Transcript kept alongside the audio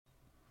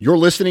You're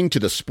listening to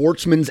the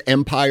Sportsman's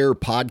Empire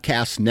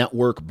Podcast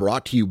Network,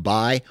 brought to you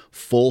by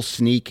Full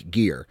Sneak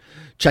Gear.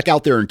 Check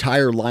out their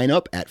entire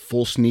lineup at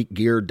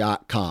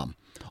fullsneakgear.com.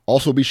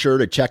 Also be sure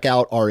to check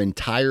out our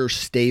entire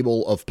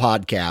stable of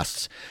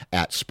podcasts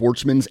at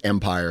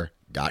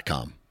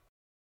sportsmansempire.com.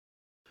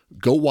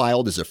 Go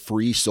Wild is a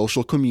free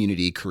social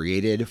community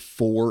created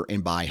for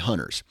and by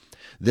hunters.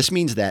 This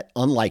means that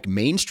unlike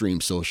mainstream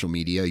social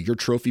media, your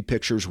trophy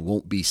pictures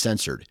won't be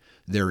censored.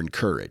 They're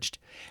encouraged.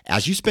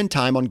 As you spend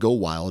time on Go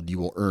Wild, you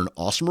will earn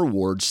awesome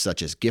rewards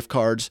such as gift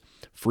cards,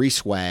 free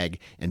swag,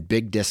 and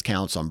big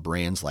discounts on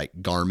brands like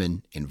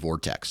Garmin and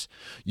Vortex.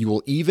 You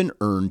will even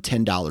earn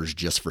 $10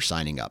 just for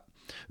signing up.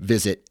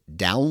 Visit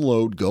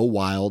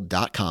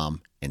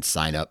downloadgowild.com and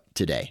sign up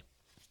today.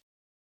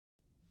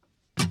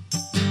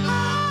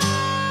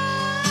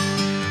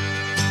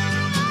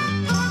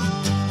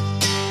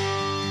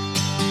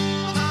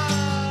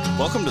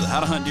 Welcome to the How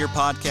to Hunt Deer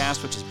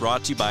podcast, which is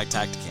brought to you by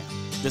Tacticam.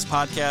 This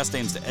podcast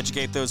aims to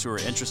educate those who are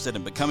interested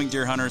in becoming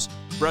deer hunters,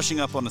 brushing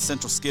up on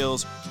essential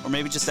skills, or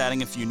maybe just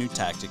adding a few new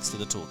tactics to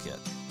the toolkit.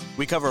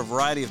 We cover a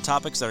variety of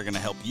topics that are going to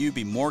help you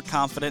be more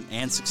confident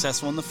and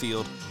successful in the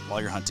field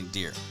while you're hunting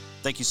deer.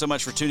 Thank you so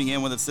much for tuning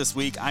in with us this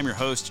week. I'm your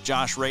host,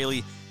 Josh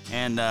Raley,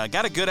 and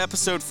got a good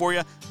episode for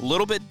you. A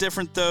little bit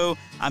different, though.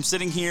 I'm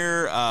sitting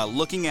here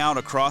looking out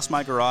across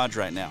my garage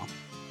right now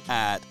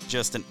at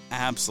just an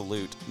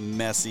absolute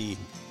messy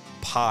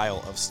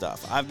pile of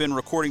stuff. I've been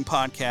recording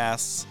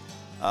podcasts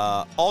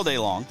all day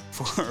long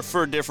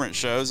for different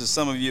shows, as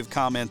some of you have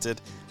commented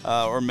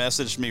or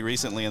messaged me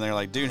recently, and they're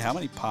like, dude, how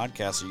many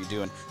podcasts are you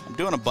doing? I'm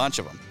doing a bunch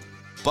of them.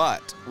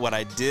 But what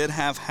I did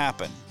have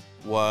happen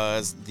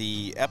was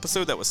the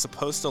episode that was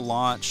supposed to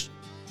launch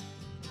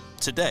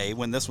today,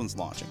 when this one's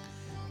launching,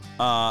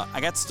 I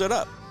got stood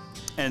up.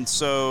 And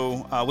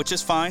so, which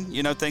is fine.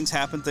 You know, things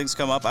happen, things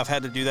come up. I've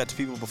had to do that to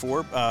people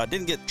before.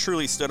 Didn't get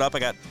truly stood up. I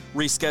got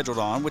rescheduled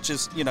on, which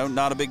is, you know,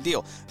 not a big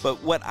deal.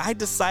 But what I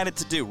decided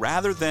to do,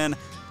 rather than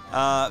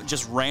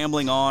just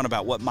rambling on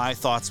about what my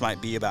thoughts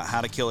might be about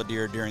how to kill a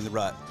deer during the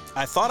rut,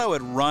 I thought I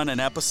would run an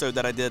episode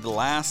that I did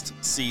last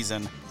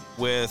season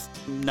with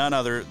none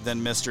other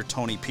than Mr.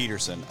 Tony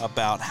Peterson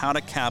about how to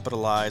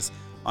capitalize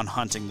on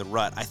hunting the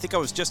rut. I think I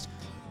was just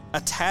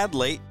a tad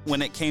late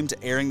when it came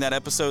to airing that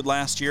episode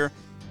last year.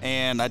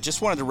 And I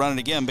just wanted to run it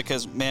again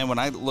because, man, when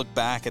I look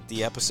back at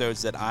the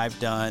episodes that I've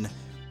done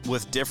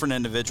with different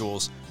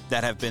individuals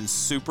that have been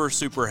super,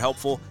 super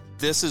helpful,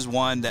 this is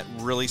one that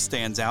really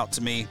stands out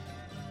to me.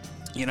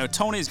 You know,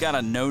 Tony's got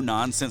a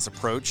no-nonsense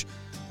approach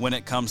when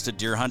it comes to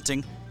deer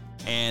hunting.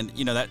 And,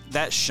 you know,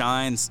 that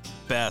shines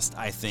best,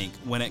 I think,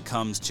 when it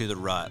comes to the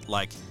rut.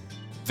 Like,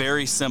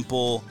 very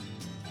simple,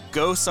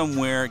 go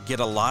somewhere, get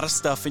a lot of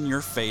stuff in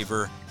your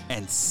favor,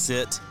 and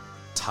sit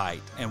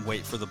tight and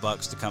wait for the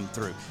bucks to come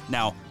through.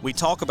 Now, we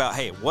talk about,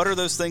 hey, what are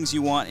those things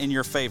you want in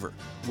your favor?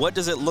 What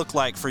does it look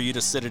like for you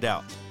to sit it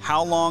out?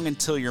 How long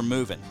until you're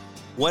moving?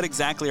 What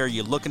exactly are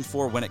you looking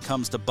for when it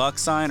comes to buck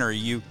sign? Or are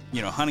you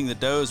hunting the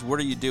does? What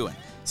are you doing?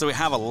 So we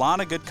have a lot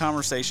of good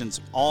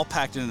conversations all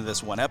packed into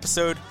this one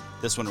episode.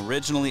 This one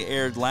originally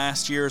aired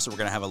last year, so we're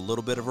going to have a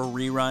little bit of a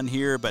rerun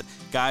here. But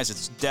guys,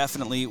 it's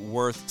definitely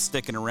worth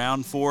sticking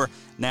around for.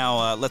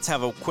 Now, let's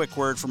have a quick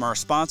word from our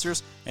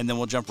sponsors, and then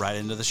we'll jump right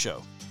into the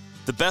show.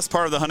 The best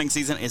part of the hunting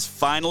season is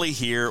finally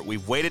here.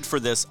 We've waited for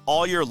this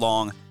all year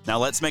long. Now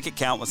let's make it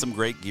count with some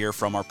great gear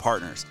from our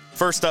partners.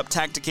 First up,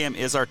 Tacticam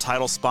is our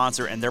title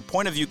sponsor, and their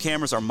point of view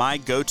cameras are my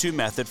go-to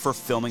method for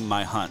filming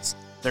my hunts.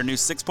 Their new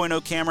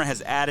 6.0 camera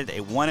has added a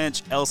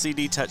 1-inch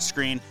LCD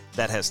touchscreen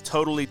that has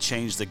totally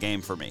changed the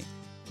game for me.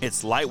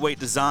 Its lightweight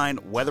design,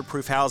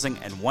 weatherproof housing,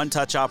 and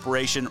one-touch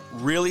operation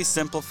really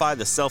simplify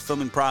the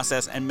self-filming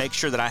process and make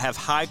sure that I have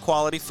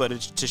high-quality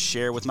footage to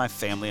share with my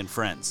family and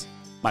friends.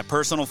 My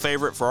personal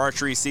favorite for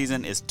archery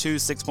season is two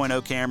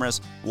 6.0 cameras,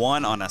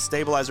 one on a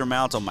stabilizer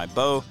mount on my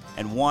bow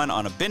and one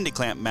on a bendy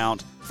clamp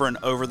mount for an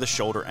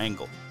over-the-shoulder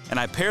angle. And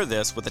I pair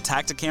this with a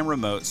Tacticam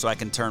remote so I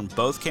can turn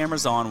both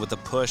cameras on with the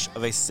push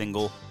of a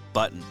single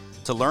button.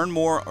 To learn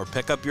more or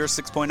pick up your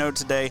 6.0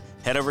 today,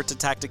 head over to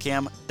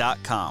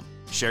Tacticam.com.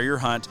 Share your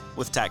hunt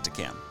with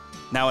Tacticam.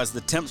 Now, as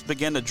the temps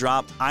begin to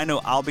drop, I know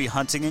I'll be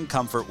hunting in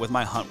comfort with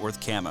my Huntworth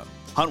camo.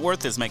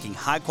 Huntworth is making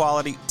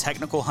high-quality,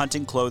 technical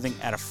hunting clothing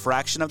at a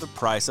fraction of the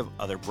price of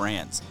other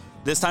brands.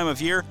 This time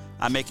of year,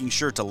 I'm making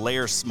sure to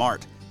layer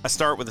smart. I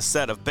start with a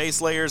set of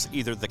base layers,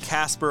 either the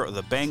Casper or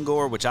the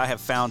Bangor, which I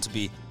have found to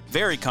be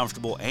very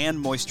comfortable and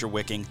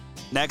moisture-wicking.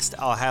 Next,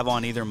 I'll have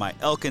on either my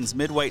Elkins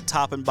midweight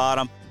top and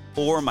bottom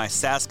or my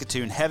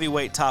Saskatoon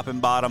heavyweight top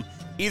and bottom.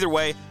 Either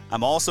way,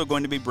 I'm also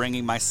going to be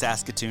bringing my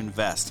Saskatoon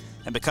vest.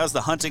 And because the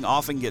hunting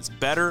often gets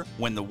better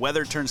when the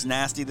weather turns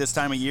nasty this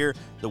time of year,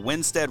 the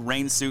Winstead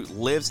rain suit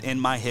lives in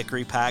my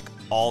hickory pack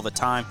all the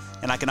time.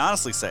 And I can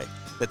honestly say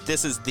that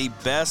this is the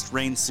best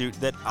rain suit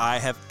that I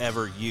have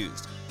ever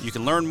used. You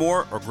can learn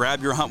more or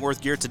grab your Huntworth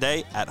gear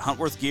today at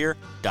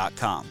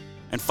huntworthgear.com.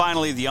 And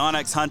finally, the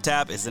onX Hunt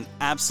app is an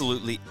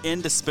absolutely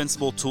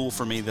indispensable tool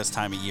for me this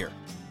time of year.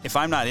 If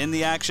I'm not in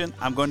the action,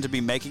 I'm going to be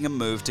making a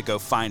move to go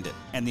find it.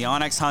 And the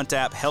onX Hunt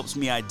app helps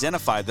me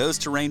identify those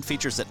terrain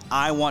features that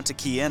I want to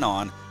key in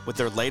on with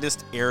their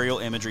latest aerial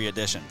imagery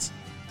additions.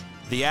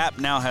 The app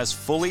now has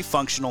fully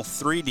functional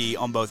 3D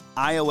on both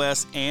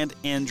iOS and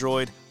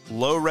Android,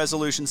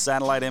 low-resolution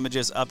satellite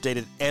images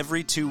updated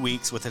every 2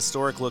 weeks with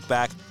historic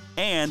look-back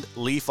and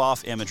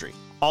leaf-off imagery,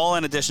 all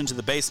in addition to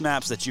the base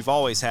maps that you've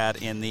always had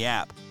in the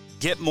app.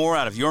 Get more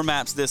out of your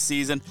maps this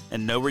season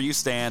and know where you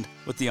stand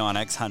with the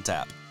onX Hunt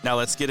app. Now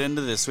let's get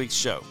into this week's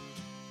show.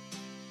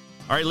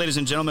 All right, ladies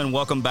and gentlemen,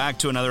 welcome back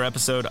to another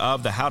episode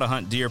of the How to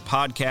Hunt Deer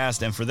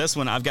podcast. And for this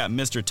one, I've got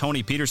Mr.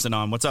 Tony Peterson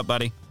on. What's up,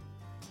 buddy?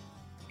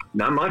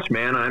 Not much,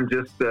 man. I'm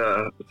just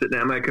sitting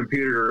at my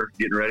computer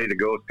getting ready to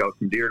go scout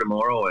some deer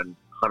tomorrow and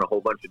hunt a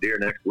whole bunch of deer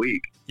next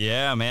week.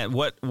 Yeah, man.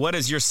 What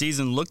has your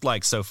season looked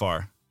like so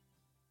far?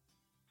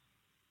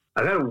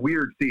 I've had a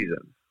weird season.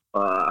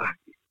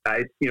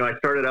 I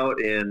started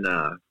out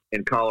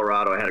in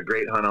Colorado. I had a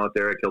great hunt out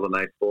there. I killed a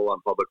nice bull on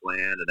public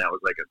land, and that was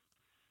like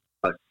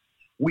a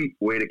sweet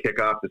way to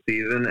kick off the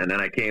season. And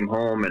then I came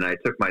home and I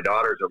took my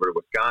daughters over to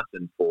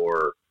Wisconsin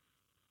for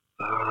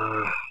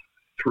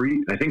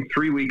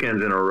 3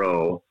 weekends in a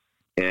row,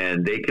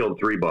 and they killed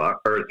 3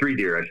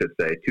 deer, I should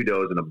say, 2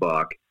 does and a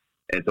buck.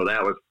 And so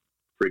that was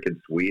freaking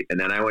sweet. And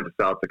then I went to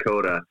South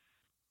Dakota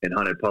and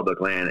hunted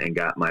public land and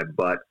got my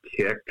butt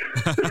kicked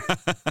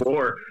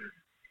for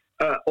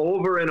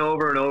over and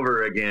over and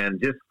over again.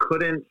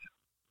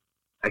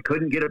 I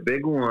couldn't get a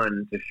big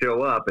one to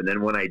show up. And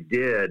then when I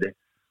did,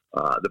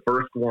 the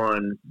first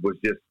one was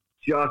just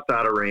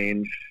out of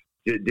range.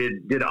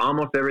 Did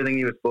almost everything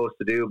he was supposed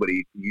to do, but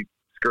he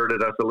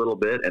skirted us a little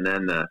bit. And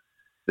then the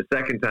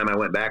second time I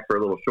went back for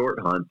a little short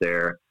hunt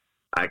there,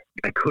 I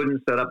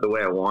couldn't set up the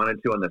way I wanted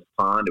to on this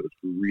pond. It was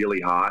really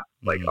hot,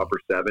 like upper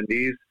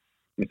 70s.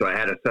 And so I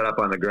had to set up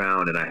on the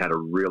ground, and I had a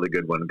really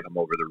good one come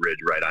over the ridge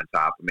right on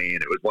top of me.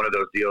 And it was one of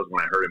those deals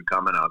when I heard him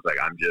coming, I was like,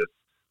 I'm just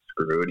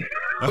screwed.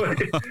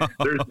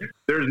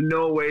 there's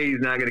no way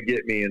he's not going to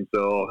get me. And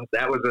so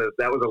that was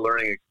a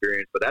learning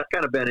experience, but that's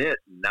kind of been it.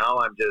 Now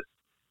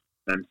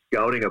I'm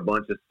scouting a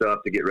bunch of stuff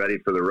to get ready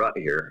for the rut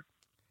here.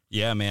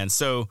 Yeah, man.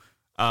 So,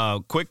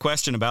 quick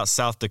question about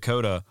South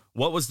Dakota.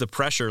 What was the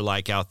pressure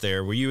like out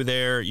there? Were you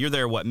there? You're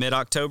there, what,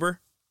 mid-October?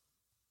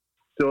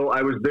 So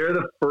I was there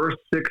the first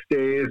 6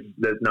 days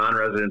that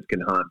non-residents can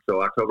hunt.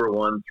 So October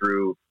 1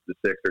 through the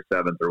 6th or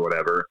 7th or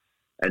whatever.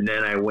 And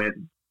then I went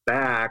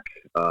back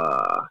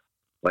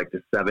like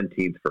the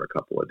 17th for a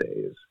couple of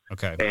days.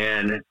 Okay.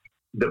 And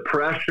the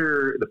first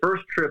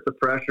trip, the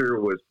pressure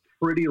was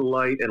pretty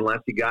light unless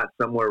you got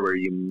somewhere where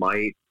you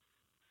might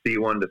see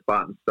one to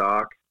spot and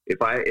stalk.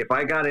 If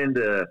I got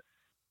into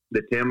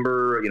the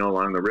timber,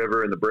 along the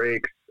river and the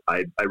breaks,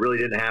 I really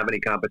didn't have any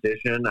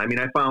competition. I mean,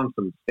 I found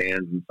some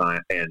stands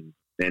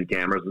and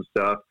cameras and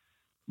stuff,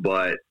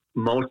 but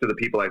most of the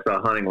people I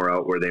saw hunting were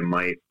out where they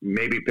might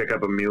maybe pick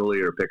up a muley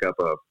or pick up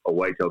a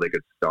whitetail they could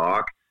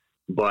stalk.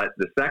 But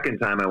the second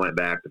time I went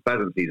back, the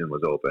pheasant season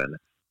was open,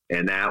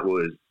 and that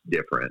was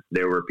different.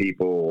 There were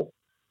people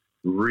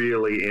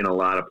really in a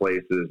lot of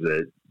places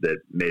that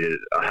made it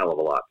a hell of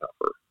a lot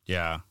tougher.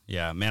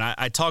 Yeah, man.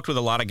 I talked with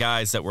a lot of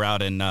guys that were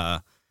out in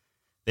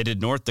they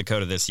did North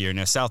Dakota this year.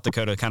 Now, South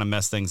Dakota kind of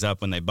messed things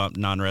up when they bumped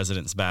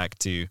non-residents back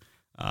to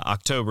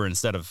October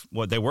instead of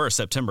what they were,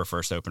 September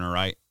 1st opener,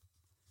 right?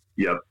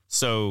 Yep.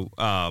 So,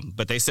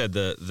 but they said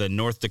the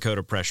North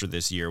Dakota pressure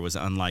this year was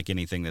unlike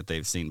anything that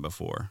they've seen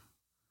before.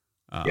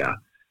 Yeah.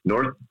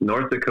 North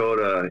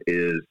Dakota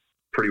is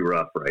pretty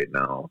rough right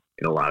now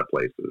in a lot of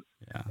places.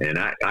 Yeah. And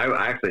I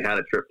actually had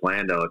a trip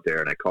planned out there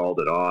and I called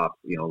it off.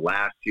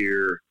 Last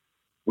year,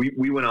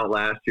 we went out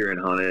last year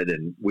and hunted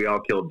and we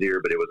all killed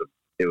deer, but it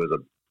was a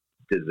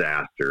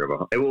disaster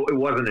it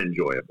wasn't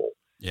enjoyable.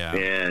 Yeah.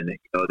 And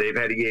they've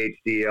had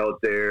EHD out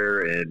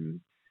there and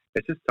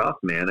it's just tough,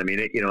 man. I mean,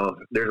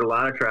 there's a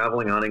lot of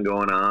traveling hunting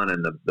going on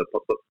and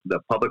the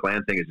public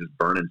land thing is just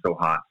burning so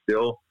hot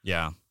still.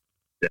 Yeah.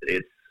 That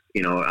it's,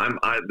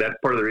 that's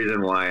part of the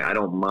reason why I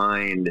don't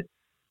mind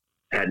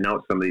heading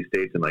out some of these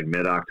states in like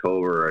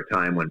mid-October or a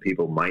time when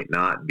people might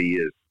not be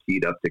as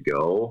keyed up to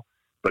go.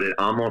 But it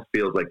almost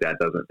feels like that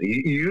doesn't.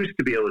 You used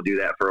to be able to do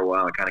that for a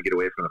while and kind of get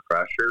away from the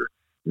pressure.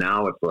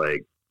 Now it's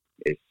like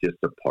it's just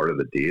a part of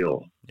the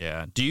deal.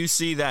 Yeah. Do you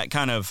see that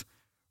kind of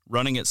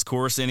running its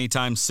course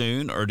anytime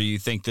soon, or do you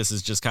think this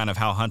is just kind of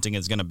how hunting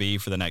is going to be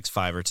for the next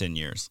 5 or 10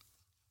 years?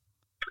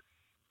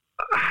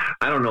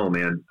 I don't know,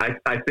 man.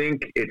 I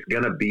think it's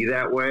going to be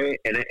that way,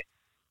 and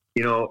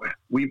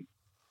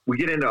we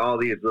get into all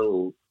these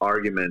little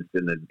arguments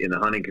in the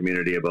hunting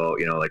community about,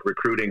 like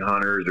recruiting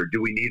hunters or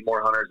do we need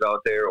more hunters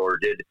out there or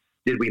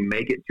did we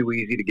make it too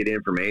easy to get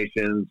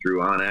information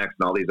through onX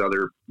and all these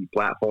other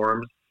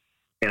platforms?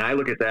 And I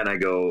look at that and I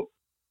go,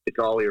 it's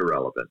all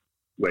irrelevant.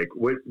 Like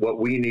what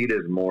we need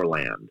is more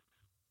land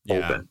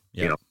open.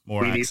 Yeah,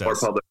 more we access. need more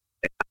public.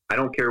 I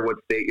don't care what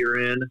state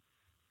you're in.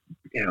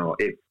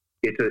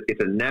 It's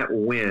a net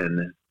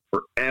win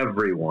for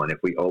everyone if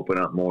we open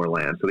up more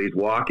land. So these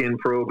walk-in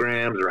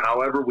programs or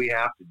however we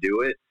have to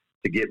do it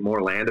to get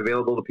more land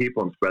available to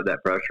people and spread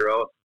that pressure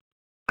out,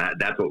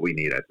 That's what we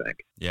need, I think.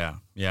 Yeah.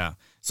 Yeah.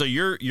 So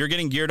you're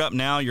getting geared up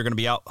now. You're going to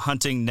be out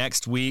hunting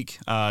next week,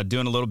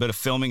 doing a little bit of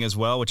filming as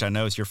well, which I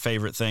know is your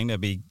favorite thing, to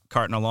be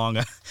carting along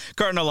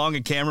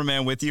a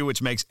cameraman with you,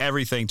 which makes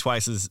everything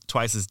twice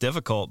as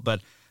difficult.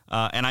 But,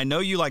 and I know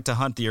you like to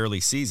hunt the early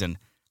season.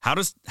 How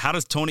does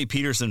Tony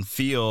Peterson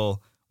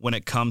feel when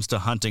it comes to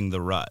hunting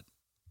the rut?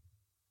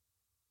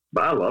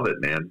 But I love it,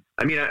 man.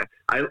 I mean,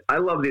 I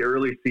love the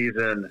early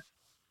season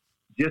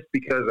just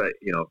because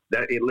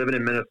living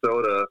in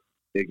Minnesota,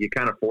 you're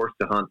kind of forced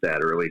to hunt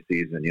that early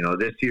season.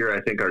 This year, I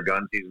think our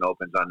gun season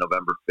opens on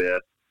November 5th.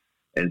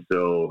 And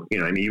so,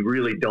 you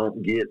really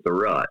don't get the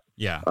rut.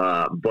 Yeah.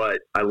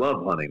 But I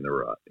love hunting the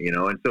rut,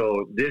 and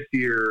so this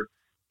year,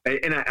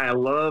 and I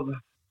love,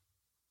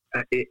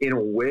 in a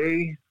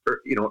way,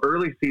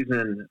 early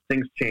season,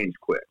 things change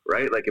quick,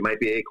 right? Like it might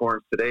be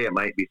acorns today, it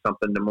might be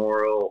something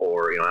tomorrow,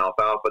 or,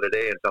 alfalfa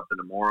today and something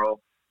tomorrow.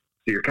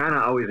 So you're kind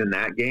of always in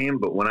that game.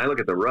 But when I look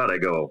at the rut, I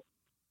go,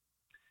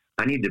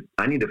 I need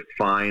to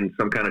find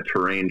some kind of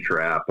terrain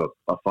trap,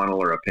 a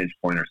funnel or a pinch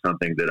point or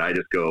something that I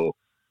just go,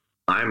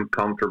 I'm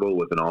comfortable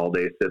with an all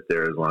day sit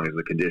there as long as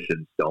the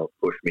conditions don't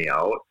push me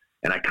out.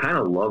 And I kind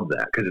of love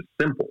that because it's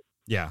simple.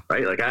 Yeah.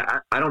 Right. Like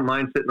I don't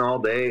mind sitting all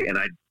day. And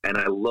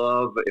I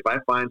love, if I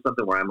find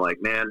something where I'm like,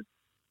 man,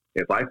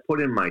 if I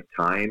put in my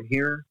time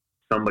here,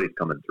 somebody's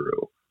coming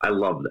through. I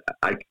love that.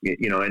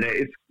 And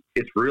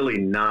it's really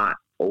not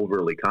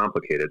overly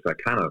complicated. So I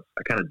kind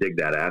of dig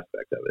that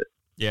aspect of it.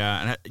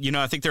 Yeah. And,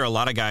 I think there are a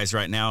lot of guys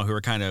right now who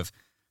are kind of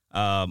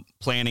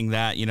planning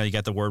that. You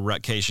got the word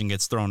rutcation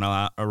gets thrown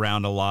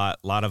around a lot.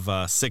 A lot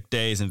of sick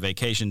days and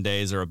vacation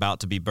days are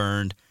about to be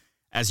burned.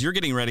 As you're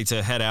getting ready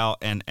to head out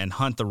and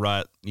hunt the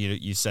rut,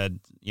 you said,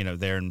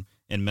 there in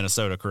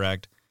Minnesota,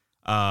 correct?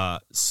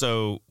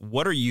 So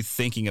what are you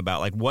thinking about?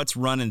 Like, what's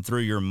running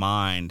through your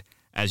mind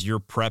as you're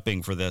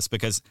prepping for this?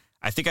 Because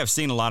I think I've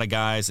seen a lot of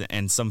guys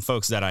and some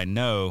folks that I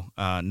know,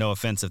 no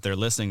offense if they're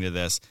listening to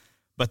this,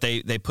 but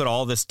they put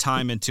all this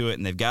time into it,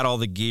 and they've got all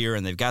the gear,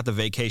 and they've got the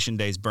vacation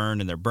days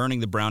burned, and they're burning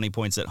the brownie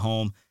points at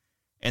home,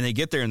 and they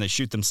get there and they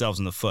shoot themselves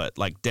in the foot,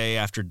 like day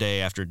after day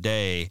after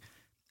day,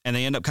 and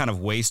they end up kind of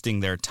wasting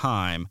their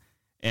time.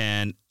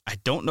 And I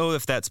don't know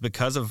if that's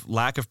because of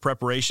lack of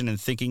preparation and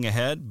thinking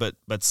ahead, but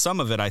some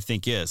of it I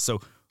think is. So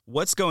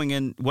what's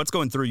going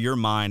through your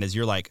mind as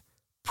you're like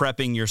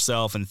prepping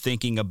yourself and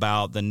thinking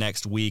about the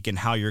next week and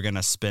how you're going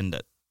to spend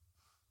it?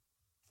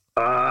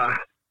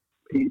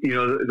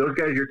 Those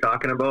guys you're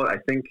talking about, I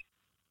think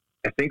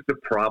the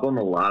problem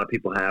a lot of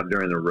people have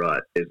during the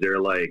rut is they're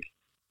like,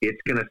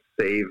 it's going to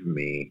save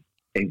me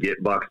and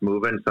get bucks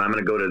moving, so I'm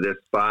going to go to this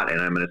spot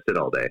and I'm going to sit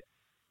all day.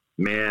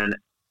 Man,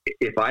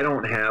 if I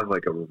don't have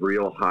like a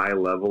real high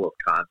level of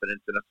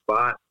confidence in a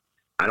spot,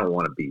 I don't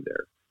want to be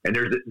there. And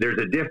there's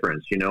a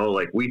difference,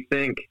 like we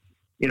think,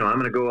 I'm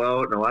going to go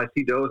out and I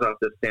see does off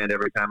this stand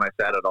every time I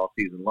sat it all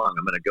season long.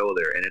 I'm going to go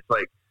there. And it's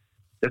like,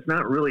 that's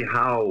not really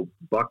how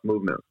buck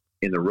movement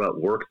in the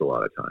rut works a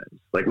lot of times.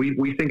 Like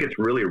we think it's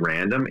really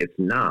random. It's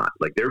not.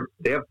 Like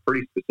they have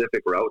pretty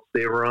specific routes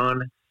they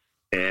run.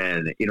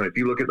 And, if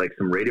you look at like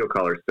some radio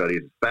collar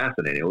studies, it's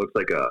fascinating. It looks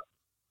like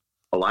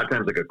a lot of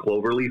times like a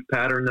clover leaf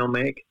pattern they'll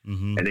make,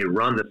 and they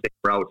run the same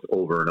routes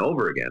over and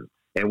over again.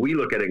 And we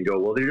look at it and go,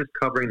 well, they're just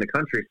covering the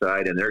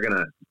countryside and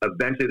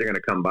eventually they're going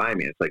to come by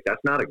me. It's like,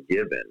 that's not a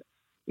given.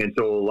 And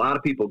so a lot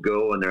of people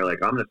go and they're like,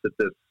 I'm going to sit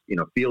this,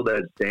 field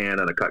edge stand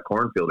on a cut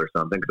cornfield or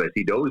something because I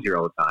see does here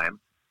all the time.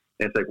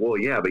 And it's like, well,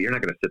 yeah, but you're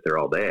not going to sit there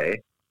all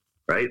day,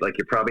 right? Like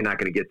you're probably not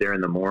going to get there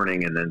in the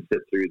morning and then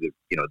sit through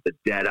the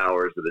dead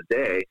hours of the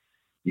day.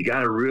 You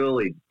got to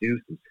really do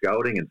some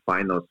scouting and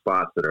find those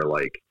spots that are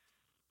like,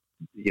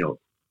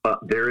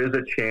 there is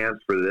a chance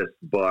for this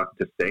buck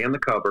to stay in the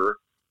cover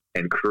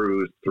and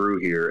cruise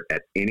through here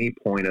at any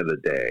point of the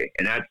day.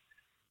 And that's,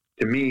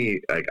 to me,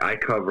 like I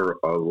cover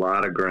a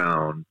lot of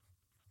ground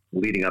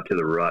leading up to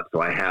the rut. So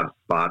I have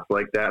spots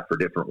like that for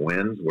different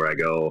winds where I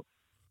go,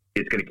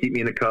 it's going to keep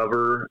me in the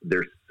cover.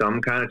 There's some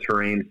kind of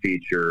terrain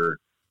feature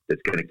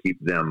that's going to keep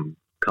them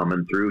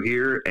coming through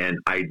here. And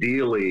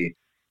ideally,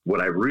 what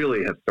I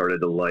really have started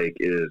to like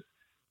is,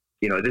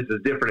 this is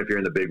different if you're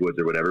in the big woods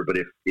or whatever, but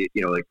if,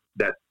 like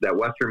that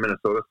Western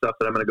Minnesota stuff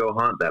that I'm going to go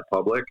hunt, that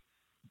public,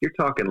 you're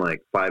talking like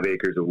 5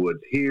 acres of woods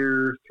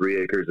here,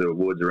 3 acres of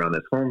woods around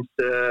this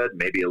homestead,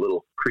 maybe a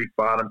little creek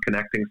bottom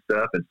connecting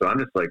stuff. And so I'm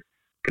just like,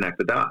 connect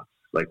the dots.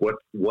 Like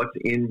what's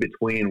in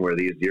between where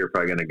these deer are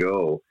probably going to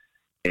go.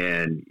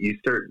 And you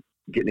start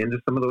getting into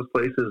some of those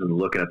places and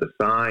looking at the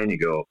sign, you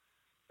go,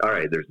 all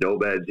right, there's doe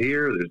beds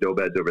here, there's doe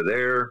beds over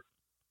there.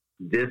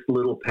 This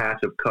little patch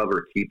of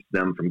cover keeps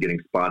them from getting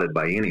spotted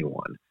by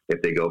anyone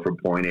if they go from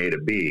point A to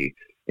B.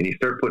 And you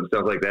start putting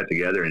stuff like that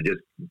together, and just,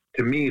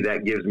 to me,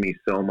 that gives me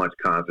so much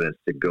confidence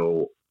to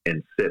go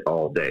and sit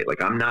all day.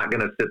 Like, I'm not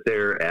going to sit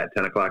there at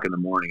 10 o'clock in the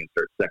morning and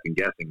start second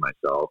guessing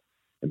myself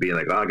and being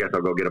like, oh, I guess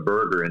I'll go get a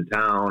burger in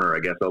town, or I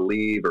guess I'll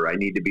leave, or I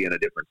need to be in a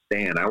different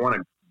stand. I want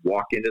to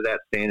walk into that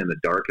stand in the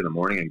dark in the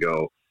morning and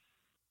go,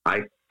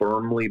 I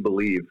firmly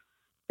believe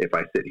if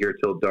I sit here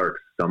till dark,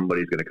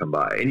 somebody's going to come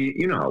by. And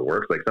you know how it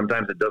works. Like,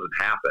 sometimes it doesn't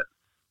happen,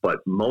 But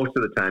most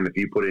of the time, if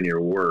you put in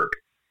your work,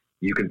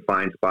 you can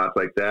find spots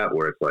like that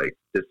where it's like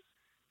this.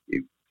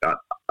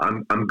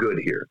 I'm good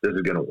here. This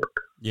is gonna work.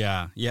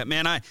 Yeah,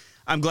 man.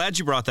 I'm glad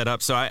you brought that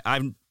up. So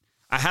I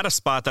had a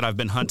spot that I've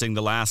been hunting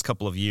the last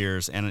couple of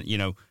years, and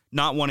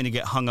not wanting to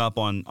get hung up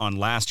on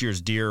last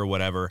year's deer or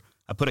whatever.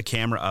 I put a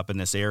camera up in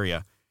this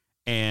area,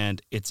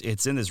 and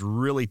it's in this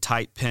really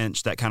tight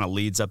pinch that kind of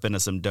leads up into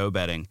some doe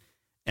bedding.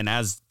 And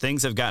as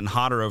things have gotten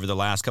hotter over the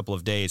last couple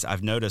of days,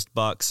 I've noticed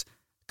bucks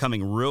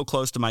coming real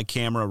close to my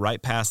camera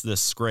right past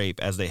this scrape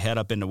as they head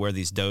up into where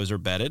these does are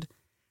bedded.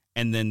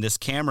 And then this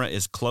camera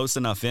is close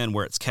enough in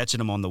where it's catching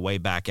them on the way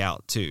back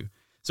out too.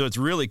 So it's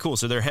really cool.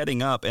 So they're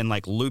heading up and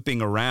like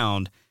looping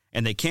around,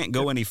 and they can't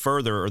go any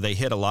further or they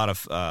hit a lot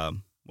of,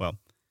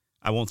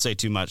 I won't say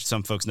too much.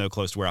 Some folks know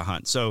close to where I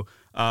hunt. So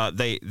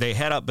they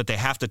head up, but they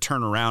have to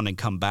turn around and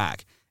come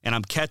back. And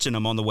I'm catching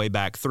them on the way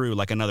back through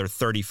like another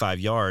 35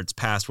 yards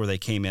past where they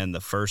came in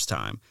the first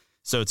time.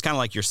 So it's kind of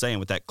like you're saying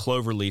with that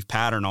clover leaf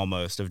pattern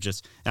almost of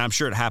just, and I'm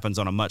sure it happens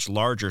on a much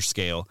larger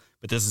scale,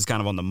 but this is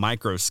kind of on the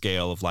micro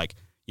scale of like,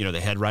 they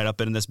head right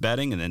up into this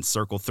bedding and then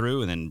circle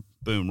through and then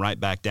boom, right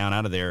back down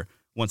out of there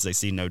once they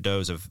see no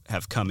does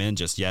have come in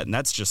just yet. And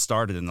that's just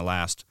started in the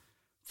last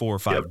 4 or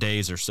 5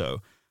 days or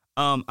so.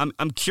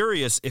 I'm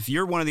curious if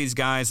you're one of these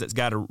guys that's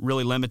got a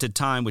really limited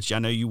time, which I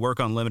know you work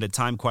on limited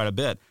time quite a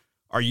bit.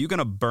 Are you going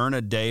to burn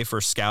a day for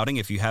scouting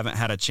if you haven't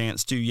had a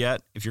chance to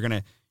yet? If you're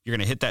going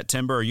to hit that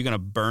timber, are you going to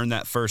burn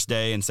that first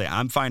day and say,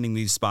 I'm finding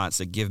these spots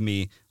that give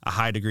me a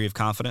high degree of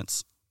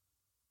confidence?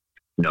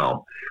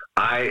 No,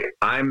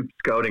 I'm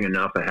scouting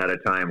enough ahead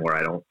of time where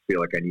I don't feel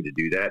like I need to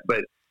do that.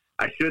 But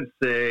I should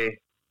say,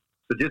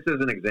 so just as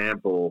an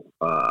example,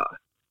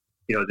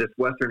 this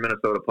Western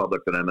Minnesota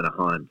public that I'm going to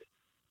hunt,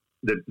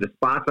 the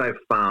spots I've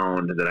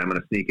found that I'm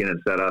going to sneak in and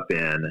set up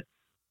in,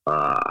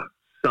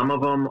 some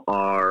of them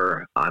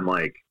are, I'm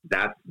like,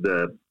 that's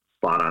the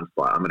spot on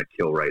spot. I'm going to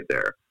kill right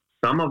there.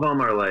 Some of them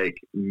are like,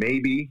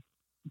 maybe,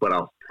 but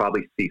I'll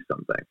probably see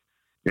something.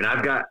 And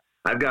I've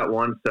got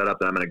one set up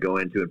that I'm going to go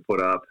into and put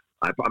up.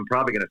 I'm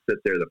probably going to sit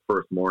there the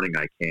first morning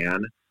I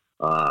can,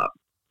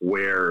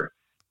 where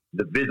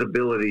the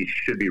visibility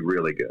should be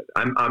really good.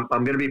 I'm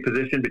going to be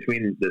positioned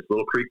between this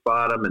little creek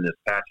bottom and this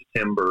patch of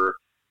timber.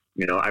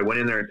 I went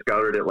in there and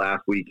scouted it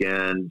last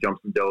weekend,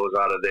 jumped some does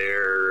out of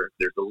there.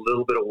 There's a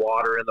little bit of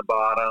water in the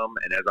bottom.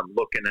 And as I'm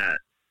looking at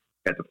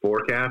the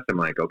forecast, I'm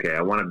like, okay,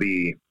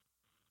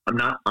 I'm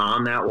not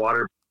on that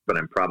water, but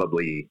I'm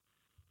probably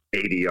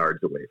 80 yards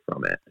away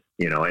from it,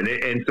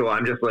 and so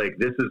I'm just like,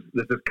 this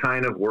is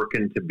kind of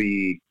working to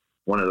be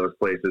one of those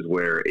places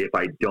where if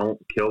I don't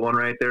kill one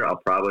right there,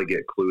 I'll probably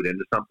get clued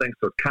into something.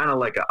 So it's kind of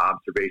like an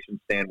observation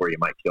stand where you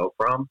might kill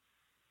from.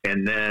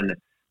 And then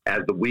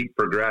as the week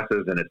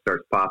progresses and it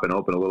starts popping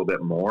open a little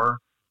bit more,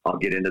 I'll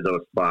get into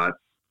those spots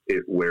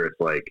where it's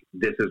like,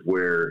 this is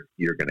where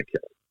you're going to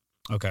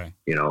kill. Okay.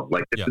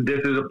 This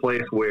is a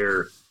place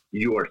where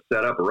you are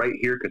set up right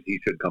here because he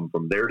should come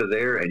from there to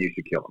there and you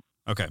should kill him.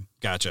 Okay.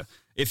 Gotcha.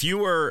 If you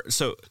were,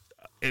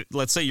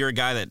 let's say you're a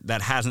guy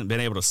that hasn't been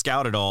able to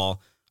scout at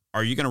all,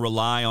 are you going to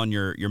rely on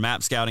your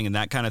map scouting and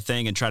that kind of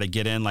thing and try to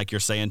get in, like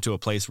you're saying, to a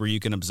place where you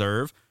can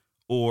observe?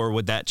 Or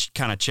would that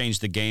kind of change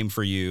the game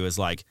for you as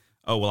like,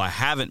 oh, well, I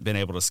haven't been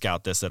able to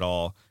scout this at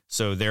all,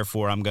 so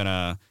therefore I'm going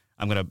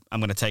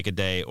to take a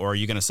day? Or are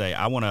you going to say,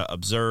 I want to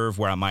observe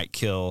where I might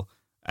kill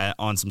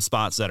on some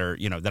spots that are,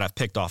 that I've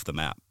picked off the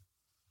map?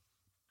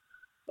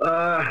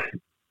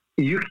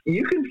 You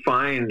can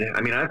find,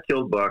 I've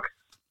killed bucks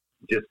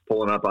just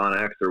pulling up on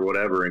X or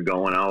whatever and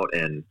going out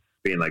and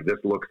being like, this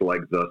looks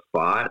like the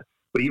spot.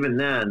 But even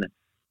then,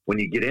 when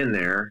you get in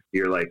there,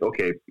 you're like,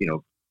 okay,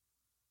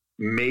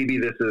 maybe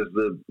this is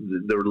the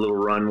little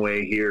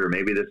runway here.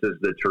 Maybe this is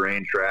the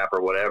terrain trap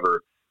or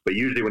whatever. But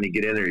usually when you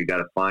get in there, you got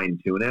to fine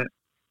tune it.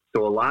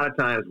 So a lot of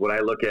times what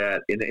I look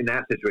at in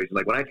that situation,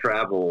 like when I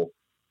travel,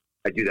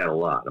 I do that a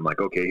lot. I'm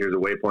like, okay, here's a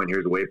waypoint,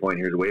 here's a waypoint,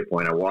 here's a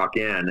waypoint. I walk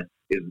in.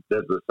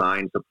 Does the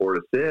sign support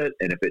a sit?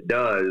 And if it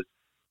does,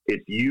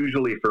 it's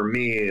usually for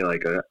me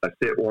like a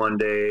sit one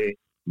day,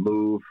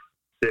 move,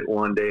 sit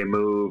one day,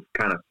 move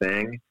kind of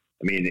thing.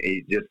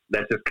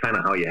 That's just kind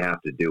of how you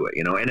have to do it,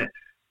 And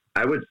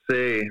I would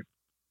say,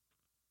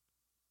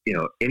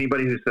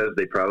 anybody who says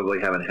they probably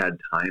haven't had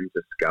time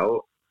to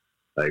scout,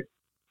 like,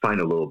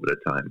 find a little bit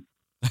of time.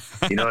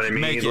 You know what I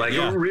mean?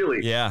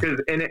 Really? Yeah.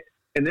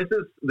 And this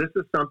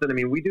is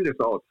something. We do this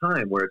all the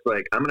time where it's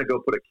like, I'm going to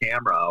go put a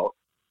camera out.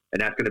 And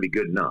that's going to be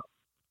good enough.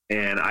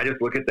 And I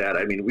just look at that.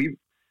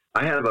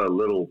 I have a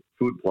little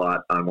food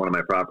plot on one of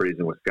my properties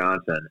in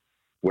Wisconsin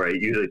where I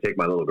usually take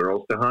my little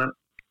girls to hunt.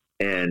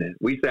 And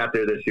we sat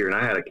there this year and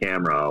I had a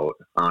camera out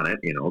on it,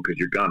 because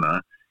you're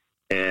gonna.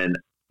 And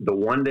the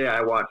one day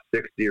I watched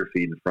 6 deer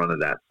feed in front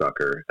of that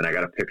sucker and I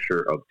got a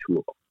picture of 2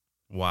 of them.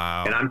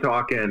 Wow. And I'm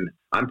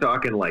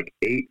talking like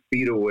 8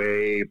 feet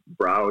away,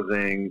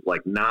 browsing, like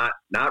not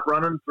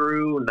running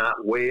through,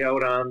 not way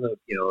out on the,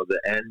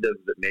 the end of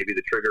maybe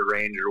the trigger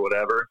range or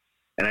whatever.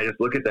 And I just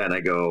look at that and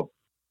I go,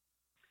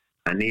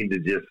 I need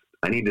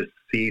to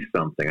see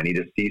something. I need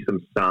to see some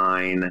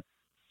sign,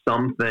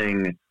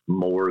 something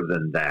more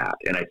than that.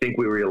 And I think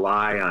we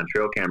rely on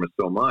trail cameras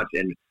so much.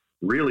 And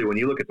really, when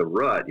you look at the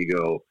rut, you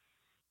go,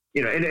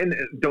 and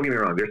don't get me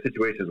wrong, there's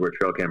situations where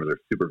trail cameras are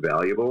super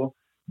valuable,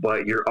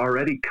 but you're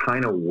already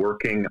kind of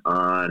working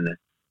on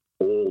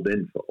old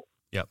info.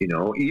 Yep.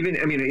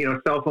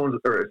 Cell phones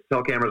or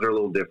cell cameras are a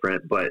little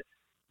different, but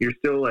you're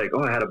still like,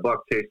 oh, I had a buck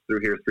chase through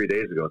here 3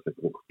 days ago. It's like,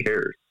 well, who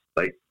cares?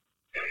 Like,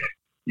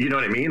 you know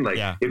what I mean? Like,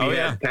 if you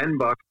had 10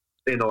 bucks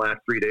in the last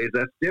 3 days,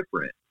 that's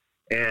different.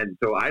 And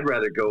so I'd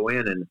rather go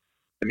in and,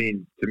 to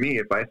me,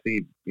 if I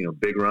see,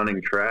 big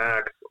running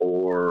tracks,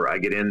 or I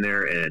get in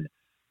there and,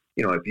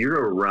 if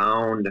you're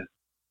around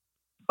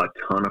a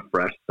ton of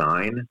fresh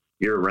sign,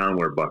 you're around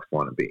where bucks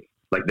want to be.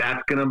 Like,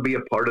 that's going to be a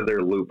part of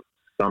their loop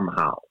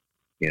somehow,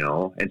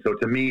 And so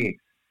to me,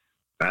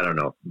 I don't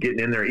know, getting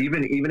in there,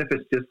 even if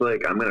it's just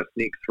like, I'm going to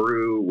sneak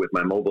through with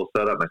my mobile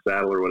setup, my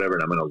saddle or whatever,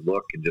 and I'm going to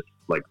look and just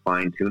like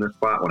fine tune a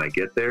spot when I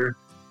get there.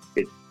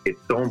 It's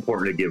so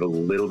important to give a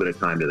little bit of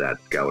time to that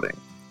scouting.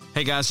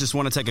 Hey guys, just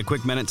want to take a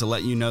quick minute to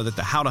let you know that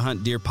the How to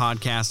Hunt Deer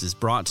podcast is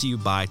brought to you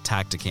by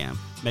Tactacam,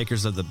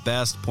 makers of the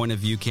best point of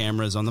view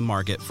cameras on the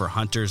market for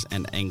hunters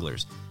and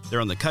anglers.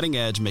 They're on the cutting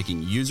edge,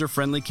 making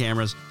user-friendly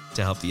cameras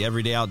to help the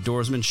everyday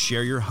outdoorsman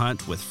share your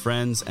hunt with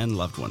friends and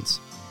loved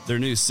ones. Their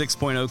new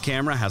 6.0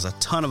 camera has a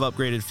ton of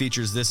upgraded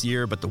features this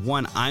year, but the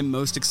one I'm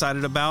most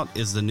excited about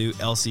is the new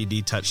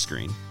LCD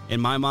touchscreen.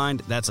 In my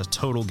mind, that's a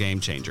total game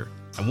changer.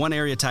 And one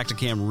area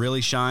Tactacam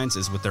really shines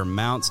is with their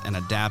mounts and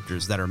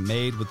adapters that are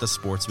made with the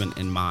sportsman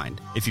in mind.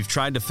 If you've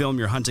tried to film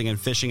your hunting and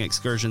fishing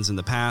excursions in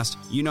the past,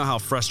 you know how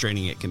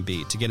frustrating it can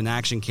be to get an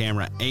action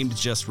camera aimed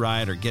just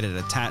right or get it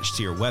attached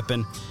to your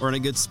weapon or in a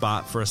good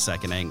spot for a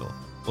second angle.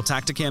 Well,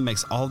 Tactacam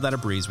makes all of that a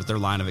breeze with their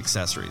line of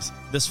accessories.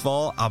 This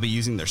fall, I'll be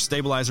using their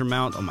stabilizer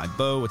mount on my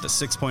bow with the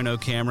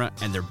 6.0 camera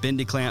and their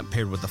bendy clamp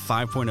paired with the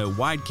 5.0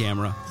 wide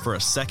camera for a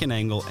second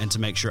angle and to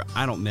make sure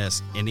I don't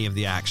miss any of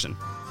the action.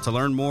 To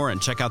learn more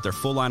and check out their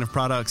full line of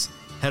products,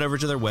 head over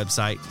to their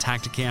website,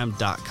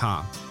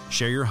 tactacam.com.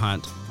 Share your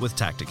hunt with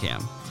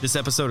Tactacam. This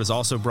episode is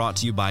also brought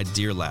to you by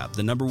Deer Lab,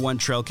 the #1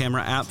 trail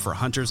camera app for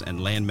hunters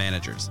and land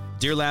managers.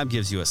 Deer Lab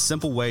gives you a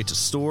simple way to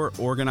store,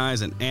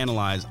 organize, and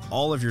analyze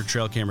all of your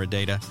trail camera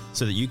data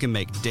so that you can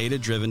make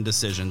data-driven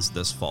decisions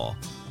this fall.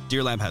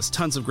 Deer Lab has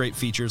tons of great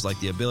features like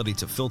the ability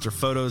to filter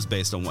photos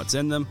based on what's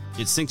in them.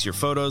 It syncs your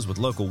photos with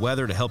local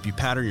weather to help you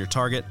pattern your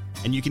target,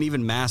 and you can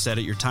even mass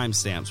edit your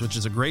timestamps, which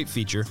is a great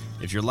feature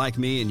if you're like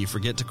me and you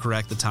forget to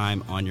correct the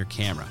time on your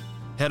camera.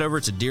 Head over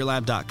to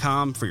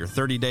deerlab.com for your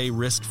 30-day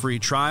risk-free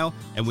trial,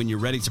 and when you're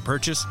ready to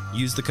purchase,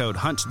 use the code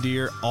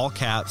HUNTDEER, all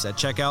caps, at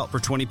checkout for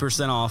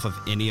 20% off of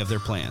any of their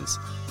plans.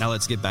 Now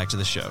let's get back to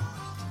the show.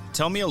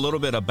 Tell me a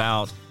little bit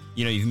about,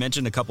 you've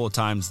mentioned a couple of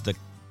times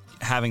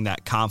having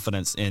that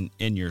confidence in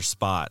your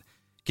spot.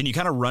 Can you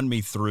kind of run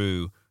me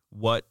through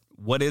what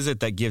is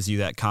it that gives you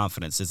that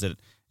confidence? Is it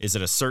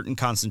a certain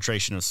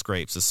concentration of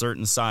scrapes, a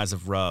certain size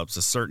of rubs,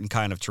 a certain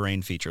kind of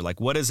terrain feature?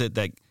 Like, what is it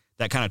that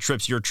kind of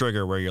trips your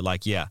trigger where you're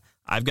like, yeah,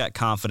 I've got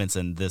confidence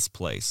in this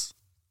place?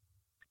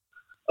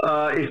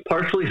 It's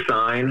partially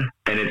sign,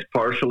 and it's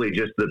partially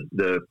just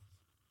the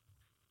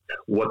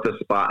what the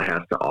spot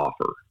has to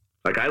offer.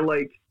 Like, I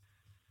like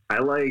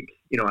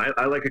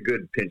a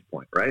good pinch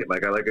point, right?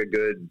 Like, I like a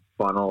good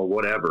funnel,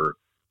 whatever,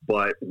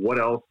 but what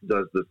else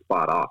does the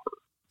spot offer,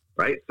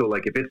 right? So,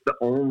 like, if it's the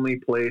only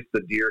place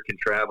the deer can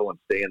travel and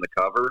stay in the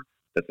cover,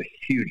 that's a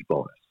huge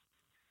bonus.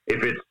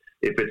 If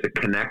it's a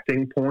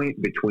connecting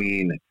point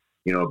between,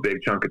 a big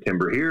chunk of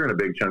timber here and a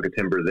big chunk of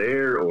timber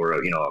there, or, a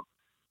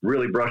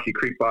really brushy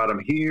creek bottom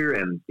here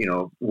and,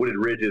 wooded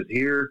ridges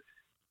here,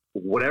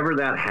 whatever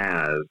that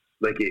has,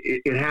 like,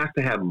 it has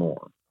to have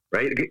more.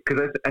 Right?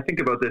 Because I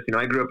think about this,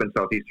 I grew up in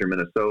southeastern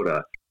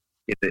Minnesota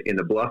in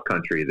the bluff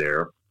country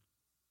there,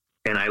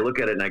 and I look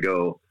at it and I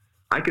go,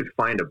 I could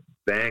find a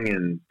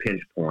banging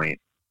pinch point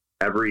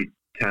every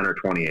 10 or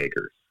 20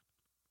 acres.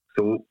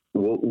 So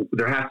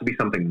there has to be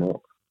something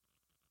more,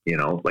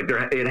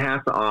 it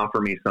has to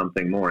offer me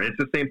something more. And it's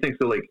the same thing.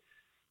 So, like,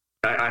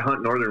 I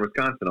hunt northern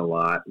Wisconsin a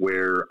lot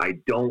where I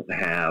don't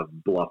have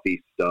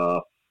bluffy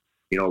stuff,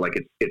 like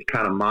it's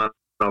kind of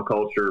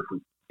monoculture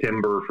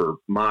timber for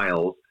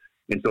miles.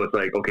 And so it's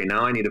like, okay,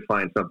 now I need to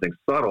find something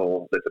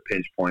subtle that's a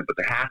pinch point, but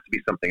there has to be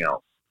something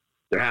else.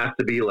 There has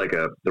to be like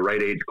the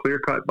right age clear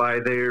cut by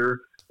there,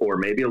 or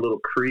maybe a little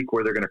creek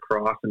where they're going to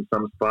cross in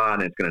some spot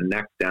and it's going to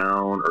neck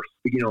down, or,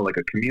 like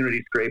a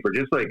community scrape, or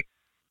just like,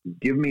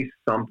 give me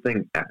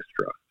something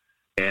extra.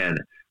 And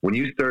when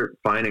you start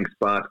finding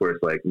spots where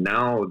it's like,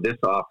 now this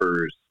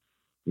offers,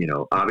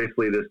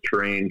 obviously this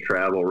terrain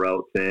travel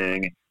route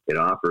thing, it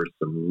offers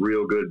some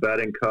real good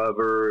bedding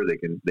cover. They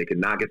can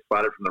not get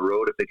spotted from the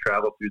road if they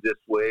travel through this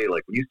way.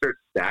 Like, when you start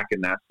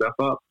stacking that stuff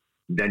up,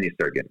 then you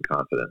start getting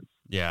confidence.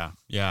 Yeah.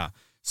 Yeah.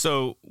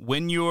 So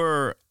when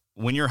you're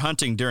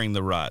hunting during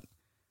the rut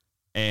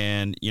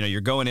and,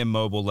 you're going in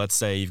mobile, let's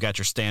say you've got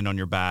your stand on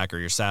your back or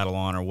your saddle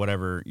on or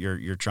whatever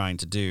you're trying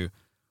to do.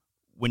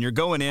 When you're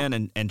going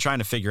in and trying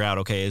to figure out,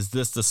 okay, is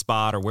this the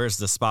spot, or where's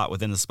the spot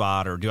within the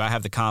spot, or do I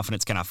have the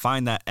confidence? Can I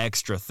find that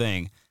extra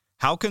thing?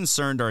 how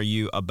concerned are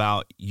you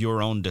about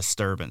your own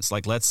disturbance?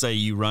 Like, let's say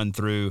you run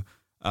through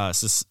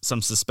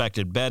some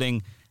suspected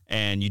bedding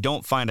and you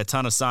don't find a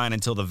ton of sign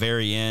until the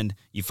very end.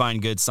 You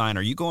find good sign.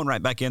 Are you going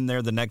right back in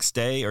there the next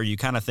day? Or are you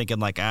kind of thinking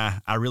like,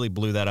 I really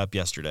blew that up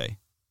yesterday?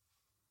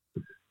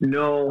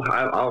 No,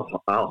 I'll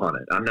hunt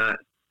it. I'm not.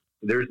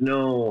 There's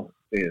no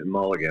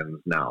mulligans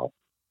now.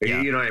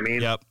 Yeah. You know what I mean?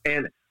 Yep.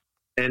 And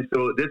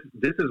so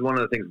this is one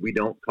of the things we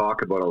don't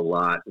talk about a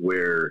lot,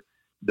 where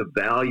the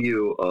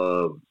value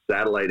of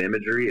satellite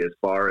imagery as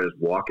far as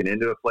walking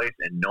into a place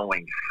and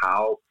knowing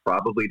how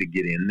probably to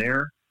get in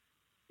there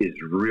is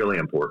really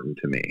important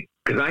to me.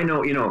 Because I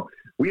know,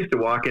 we used to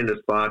walk into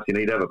spots,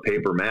 you'd have a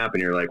paper map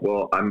and you're like,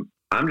 well,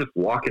 I'm just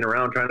walking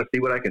around trying to see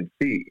what I can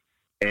see.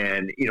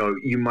 And,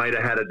 you might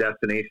have had a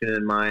destination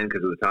in mind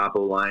because of the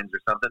topo lines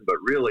or something, but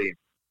really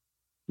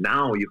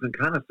now you can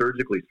kind of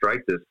surgically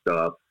strike this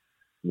stuff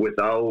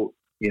without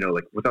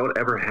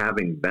ever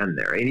having been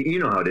there. And you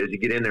know how it is. You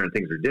get in there and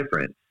things are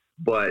different,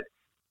 but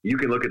you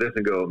can look at this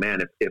and go,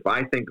 man, if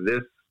I think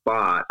this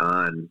spot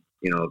on,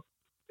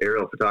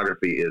 aerial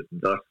photography is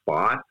the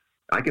spot,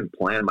 I can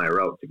plan my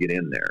route to get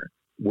in there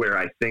where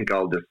I think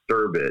I'll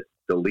disturb it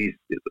the least,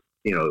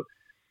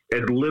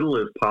 as little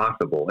as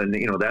possible. And,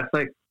 that's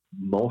like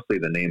mostly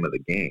the name of the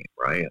game,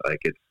 right? Like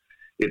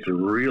it's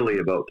really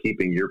about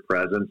keeping your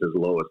presence as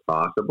low as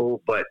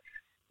possible. But,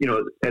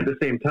 at the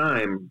same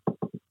time,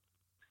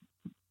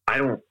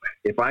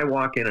 if I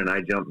walk in and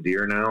I jump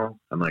deer now,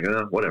 I'm like,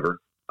 whatever.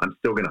 I'm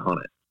still going to hunt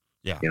it.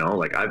 Yeah.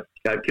 Like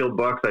I've killed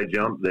bucks I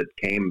jumped that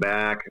came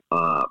back.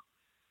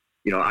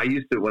 I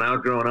used to, when I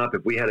was growing up,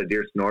 if we had a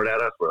deer snort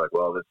at us, we're like,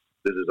 well,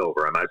 this is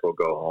over. I might as well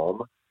go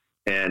home.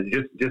 And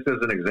just as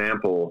an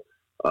example,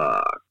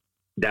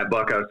 that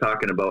buck I was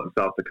talking about in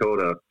South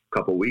Dakota a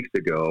couple weeks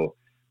ago,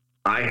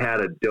 I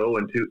had a doe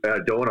and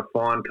a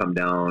fawn come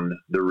down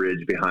the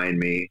ridge behind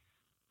me,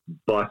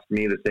 bust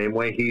me the same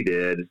way he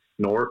did,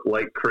 snort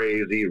like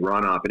crazy,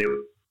 run off. And it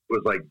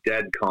was like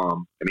dead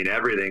calm. I mean,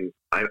 everything,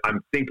 I'm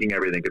thinking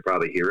everything could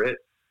probably hear it.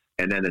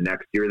 And then the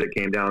next deer that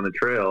came down the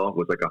trail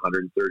was like a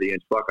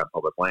 130-inch buck on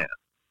public land.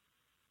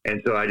 And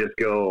so I just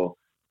go,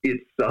 it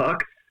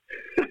sucks.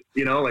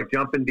 Like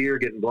jumping deer,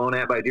 getting blown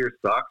at by deer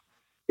sucks.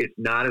 It's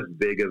not as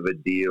big of a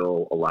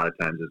deal a lot of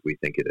times as we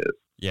think it is.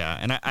 Yeah.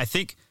 And I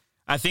think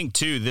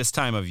too, this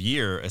time of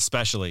year,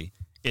 especially,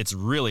 it's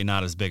really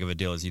not as big of a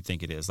deal as you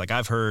think it is. Like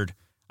I've heard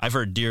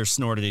deer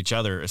snort at each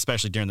other,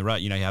 especially during the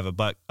rut. You have a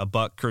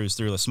buck cruise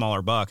through a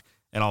smaller buck,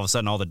 and all of a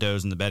sudden all the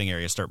does in the bedding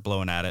area start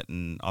blowing at it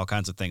and all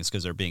kinds of things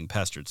because they're being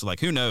pestered. So like,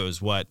 who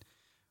knows what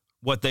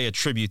they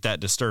attribute that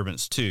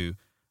disturbance to?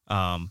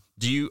 Are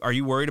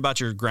you worried about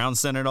your ground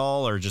scent at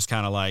all, or just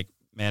kind of like,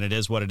 man, it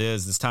is what it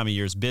is. This time of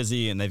year is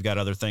busy and they've got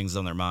other things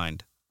on their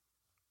mind?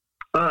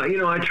 I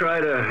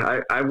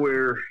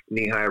wear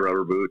knee-high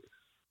rubber boots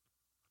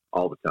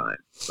all the time,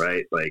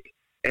 right? Like,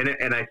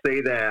 and I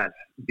say that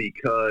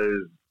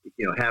because,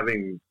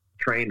 having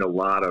trained a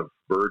lot of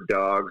bird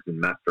dogs and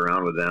messed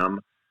around with them,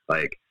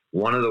 like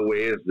one of the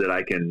ways that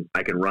I can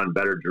run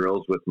better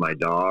drills with my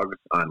dogs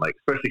on like,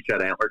 especially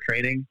shed antler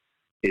training,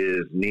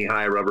 is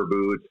knee-high rubber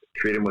boots,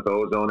 treat them with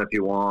ozone if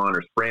you want,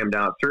 or spray them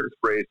down. Certain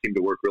sprays seem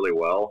to work really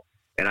well.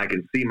 And I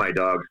can see my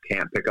dogs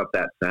can't pick up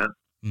that scent.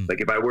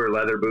 Like if I wear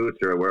leather boots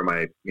or I wear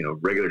my,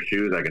 regular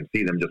shoes, I can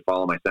see them just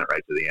follow my scent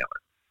right to the antler.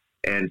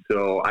 And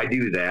so I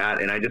do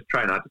that, and I just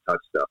try not to touch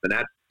stuff. And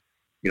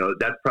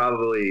that's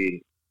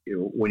probably,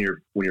 when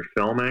you're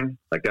filming,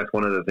 like that's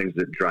one of the things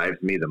that drives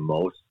me the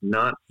most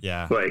nuts.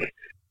 Yeah. Like,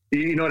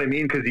 you know what I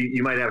mean? Because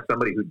you might have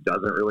somebody who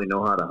doesn't really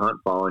know how to hunt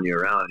following you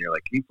around, and you're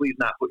like, can you please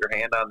not put your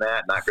hand on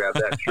that, not grab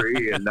that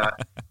tree, and not,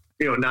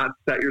 not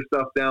set your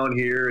stuff down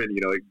here, and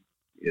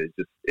it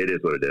is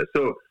what it is.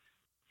 So,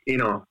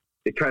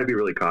 they try to be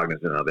really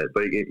cognizant of it,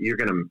 but you're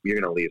gonna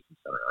leave some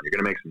scent around. You're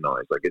gonna make some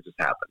noise. Like it just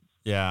happens.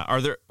 Yeah.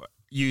 Are there?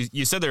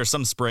 You said there are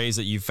some sprays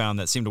that you found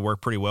that seem to work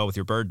pretty well with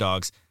your bird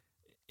dogs.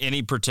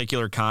 Any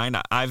particular kind?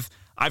 I've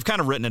kind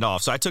of written it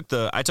off. So I took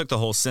the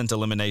whole scent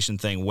elimination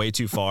thing way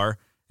too far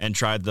and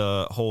tried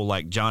the whole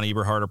like John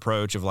Eberhard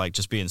approach of like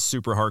just being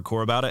super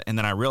hardcore about it. And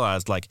then I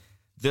realized like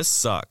this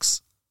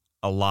sucks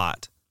a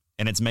lot,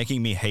 and it's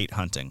making me hate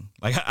hunting.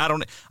 Like I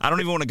don't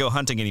even want to go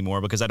hunting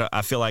anymore because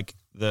I feel like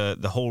the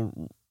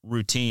whole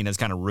routine has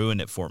kind of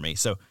ruined it for me.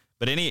 So,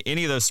 but any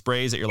of those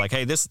sprays that you're like,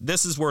 hey, this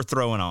is worth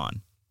throwing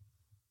on.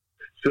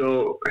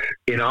 So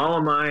in all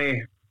of my,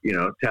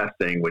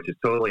 testing, which is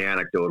totally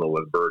anecdotal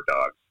with bird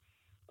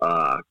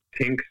dogs,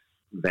 Tink's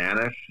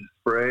Vanish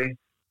spray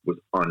was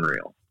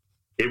unreal.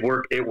 It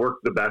worked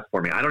the best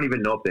for me. I don't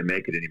even know if they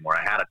make it anymore.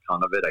 I had a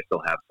ton of it. I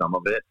still have some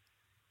of it.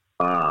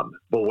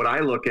 But what I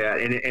look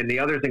at, and the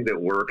other thing that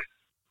works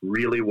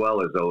really well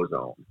is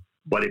ozone.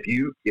 But if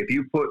you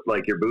put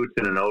like your boots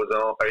in an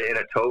ozone or in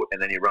a tote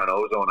and then you run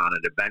ozone on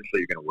it, eventually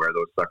you're going to wear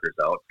those suckers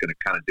out. It's going to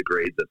kind of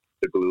degrade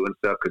the glue and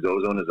stuff because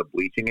ozone is a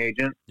bleaching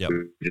agent. Yep.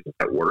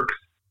 That works,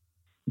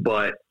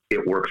 but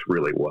it works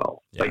really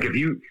well. Yeah. Like if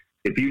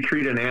you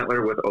treat an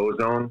antler with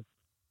ozone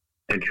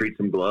and treat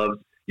some gloves,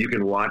 you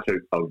can watch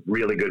a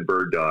really good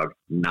bird dog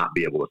not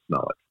be able to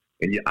smell it.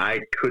 And I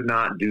could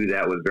not do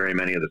that with very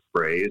many of the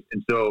sprays.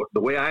 And so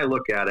the way I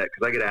look at it,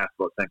 because I get asked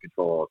about scent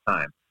control all the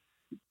time,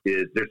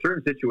 is there's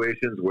certain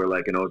situations where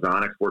like an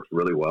ozonics works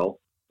really well,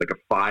 like a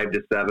 5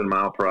 to 7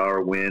 mile per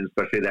hour wind,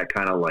 especially that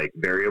kind of like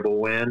variable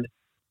wind,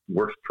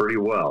 works pretty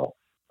well.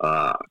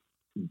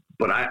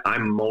 But I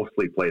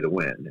mostly play the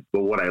wind.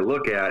 But what I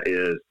look at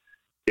is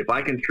if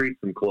I can treat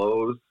some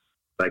clothes,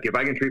 like if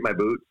I can treat my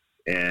boots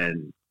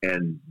and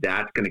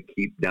that's going to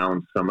keep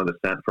down some of the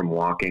scent from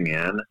walking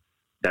in,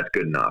 that's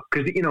good enough.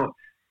 Because, you know,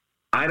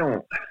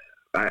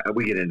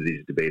 we get into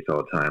these debates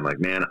all the time. Like,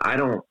 man, I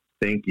don't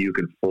think you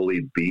can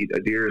fully beat a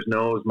deer's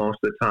nose most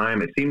of the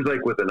time. It seems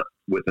like with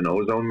an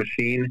ozone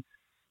machine,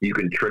 you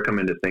can trick them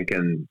into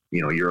thinking,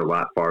 you know, you're a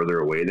lot farther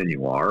away than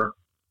you are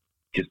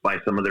just by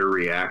some of their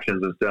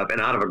reactions and stuff. And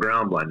out of a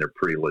ground blind, they're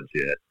pretty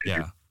legit.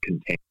 Yeah.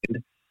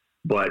 Contained.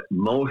 But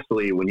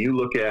mostly when you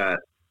look at,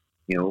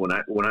 you know,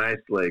 when I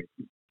like,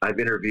 I've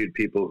interviewed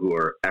people who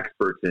are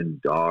experts in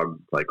dog,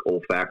 like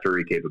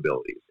olfactory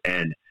capabilities.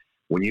 And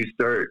when you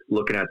start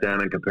looking at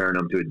them and comparing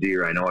them to a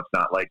deer, I know it's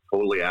not like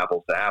totally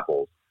apples to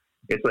apples.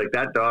 It's like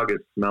that dog is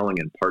smelling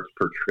in parts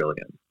per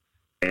trillion.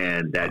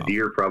 And that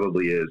deer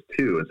probably is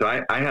too. And so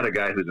I had a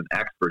guy who's an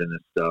expert in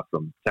this stuff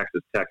from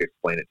Texas Tech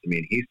explain it to me.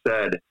 And he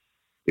said,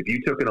 if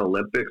you took an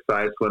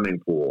Olympic-sized swimming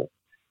pool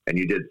and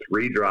you did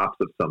 3 drops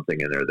of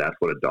something in there, that's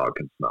what a dog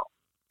can smell.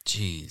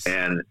 Jeez.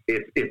 And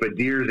if a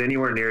deer's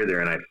anywhere near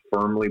there, and I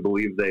firmly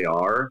believe they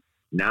are,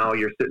 now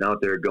you're sitting out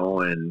there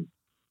going,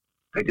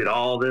 I did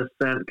all this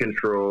scent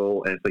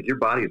control, and it's like your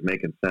body is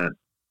making scent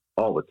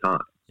all the time.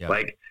 Yeah.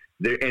 Like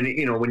there, and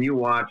you know when you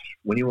watch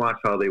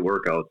how they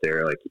work out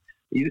there, like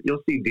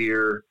you'll see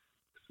deer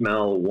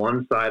smell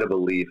one side of a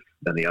leaf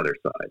than the other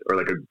side, or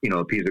like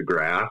a piece of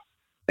grass,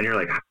 and you're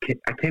like,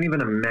 I can't even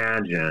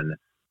imagine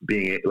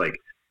being like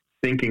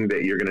thinking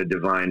that you're going to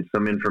divine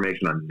some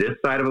information on this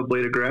side of a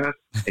blade of grass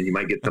and you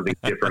might get something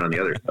different on the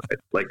other side.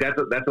 Like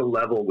that's a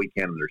level we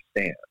can't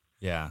understand.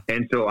 Yeah.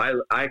 And so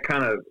I'm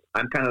kind of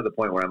the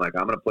point where I'm like,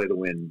 I'm going to play the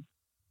wind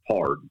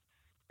hard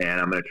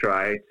and I'm going to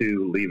try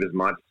to leave as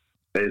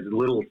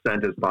little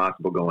scent as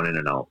possible going in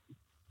and out.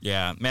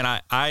 Yeah,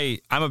 man, I'm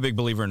a big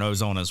believer in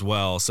ozone as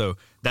well. So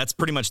that's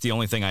pretty much the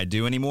only thing I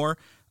do anymore.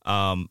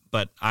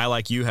 But I,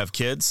 like you, have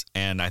kids,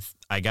 and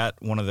I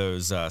got one of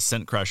those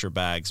scent crusher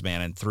bags,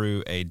 man, and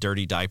threw a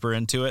dirty diaper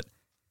into it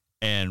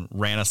and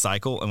ran a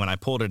cycle. And when I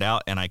pulled it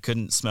out and I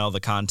couldn't smell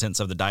the contents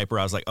of the diaper,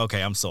 I was like,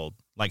 okay, I'm sold.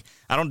 Like,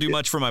 I don't do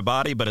much for my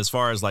body, but as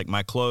far as like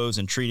my clothes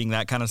and treating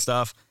that kind of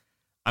stuff,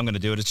 I'm going to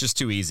do it. It's just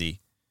too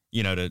easy,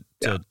 to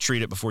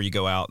treat it before you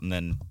go out. And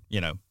then,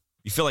 you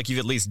feel like you've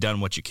at least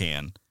done what you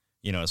can,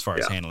 as far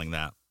as handling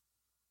that.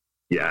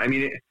 Yeah. I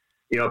mean,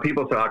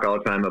 people talk all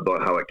the time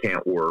about how it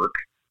can't work.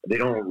 They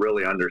don't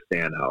really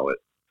understand how it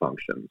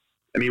functions.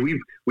 I mean,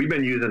 we've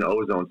been using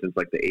ozone since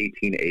like the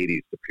 1880s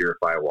to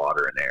purify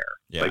water and air.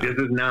 Yeah. Like this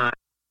is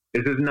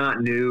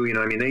not new.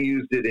 I mean, they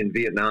used it in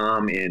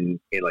Vietnam in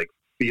like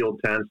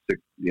field tents to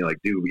like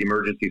do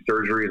emergency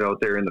surgeries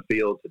out there in the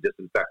field to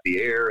disinfect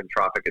the air in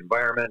tropic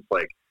environments.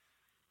 Like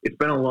it's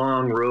been a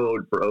long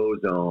road for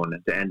ozone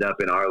to end up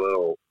in our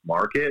little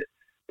market,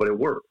 but it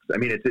works. I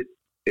mean,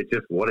 it's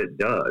just what it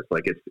does.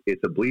 Like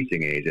it's a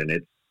bleaching agent.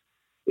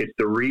 It's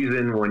the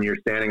reason when you're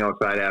standing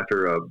outside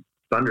after a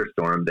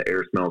thunderstorm, the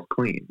air smells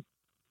clean.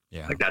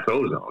 Yeah. Like that's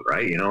ozone,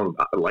 right?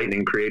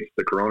 Lightning creates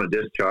the corona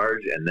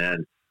discharge, and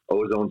then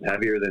ozone's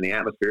heavier than the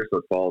atmosphere, so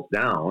it falls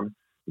down,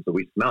 and so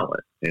we smell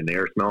it, and the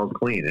air smells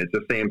clean. And it's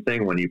the same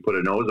thing when you put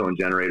an ozone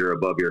generator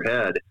above your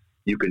head.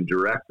 You can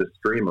direct the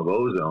stream of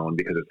ozone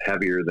because it's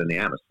heavier than the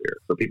atmosphere.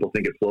 So people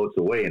think it floats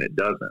away, and it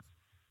doesn't.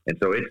 And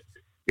so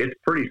it's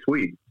pretty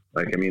sweet.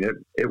 Like, I mean,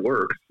 it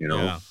works,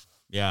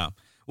 Yeah.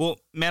 Well,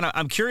 man,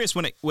 I'm curious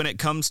when it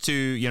comes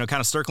to, kind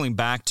of circling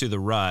back to the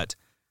rut,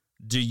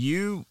 do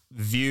you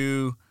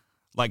view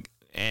like,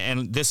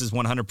 and this is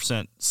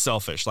 100%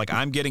 selfish, like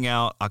I'm getting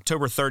out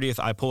October 30th,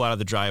 I pull out of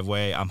the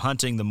driveway, I'm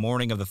hunting the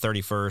morning of the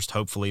 31st,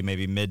 hopefully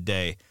maybe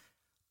midday.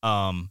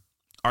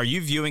 Are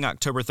you viewing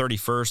October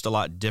 31st a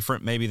lot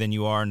different maybe than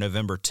you are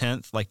November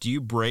 10th? Like, do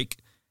you break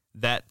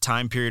that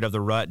time period of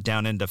the rut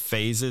down into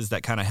phases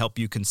that kind of help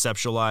you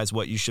conceptualize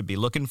what you should be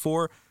looking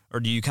for? Or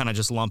do you kind of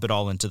just lump it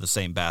all into the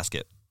same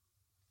basket?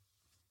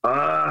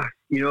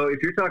 If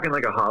you're talking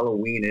like a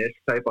Halloween-ish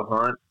type of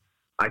hunt,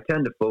 I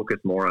tend to focus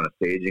more on a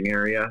staging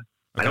area. Okay.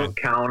 I don't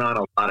count on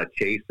a lot of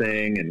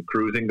chasing and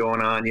cruising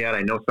going on yet.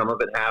 I know some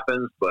of it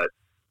happens, but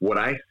what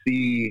I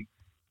see,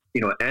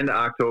 end of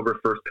October,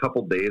 first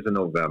couple days of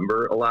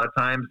November, a lot of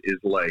times is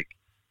like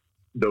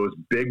those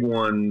big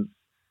ones.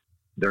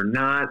 They're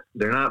not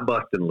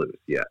busting loose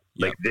yet.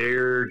 Yep. Like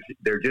they're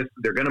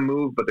going to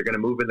move, but they're going to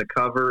move in the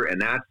cover.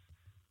 And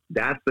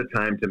that's the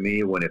time to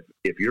me when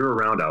if you're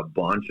around a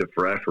bunch of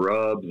fresh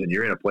rubs and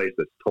you're in a place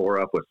that's tore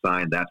up with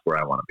sign, that's where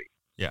I want to be.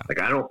 Yeah.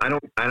 Like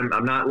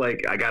I'm not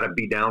like I got to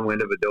be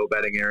downwind of a doe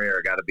bedding area or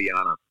I got to be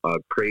on a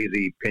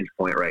crazy pinch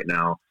point right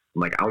now.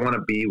 I'm like, I want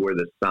to be where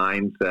the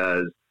sign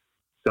says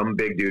some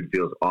big dude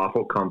feels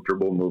awful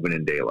comfortable moving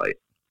in daylight.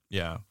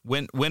 Yeah.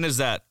 When is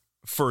that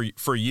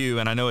for you,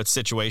 and I know it's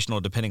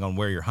situational depending on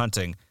where you're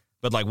hunting,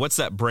 but like what's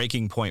that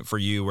breaking point for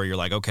you where you're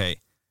like, okay,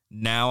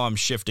 now I'm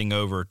shifting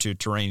over to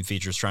terrain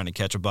features trying to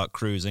catch a buck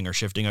cruising, or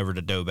shifting over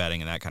to doe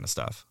bedding and that kind of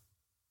stuff?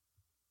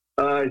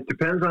 It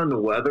depends on the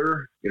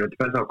weather. It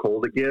depends how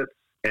cold it gets,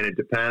 and it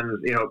depends.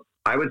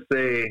 I would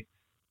say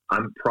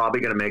I'm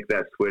probably going to make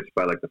that switch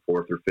by like the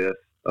 4th or 5th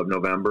of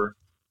November.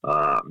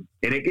 And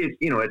it gets,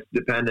 it's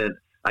dependent.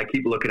 I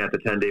keep looking at the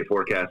 10-day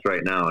forecast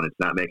right now, and it's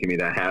not making me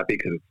that happy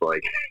because it's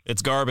like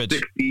it's garbage.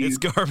 60s. It's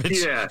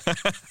garbage. Yeah.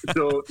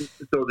 so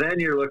then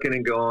you're looking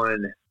and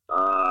going,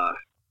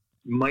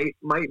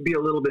 might be a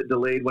little bit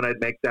delayed when I'd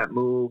make that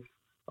move,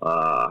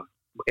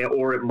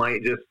 or it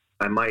might just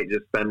I might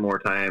just spend more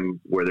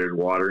time where there's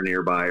water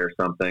nearby or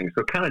something.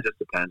 So it kind of just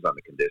depends on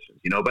the conditions,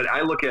 But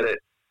I look at it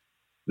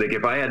like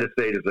if I had to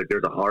say, just like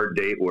there's a hard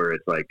date where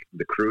it's like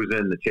the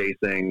cruising, the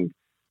chasing,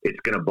 it's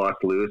going to bust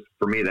loose.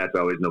 For me, that's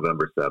always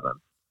November 7th.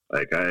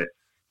 Like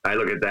I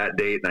look at that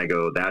date and I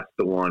go, that's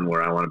the one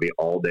where I want to be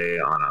all day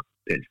on a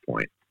pinch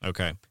point.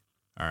 Okay.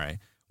 All right.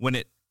 When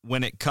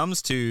it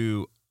comes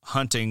to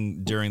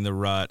hunting during the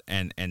rut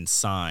and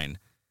sign,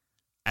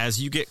 as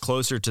you get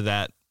closer to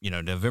that,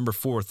 November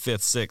 4th,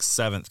 5th, 6th,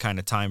 7th kind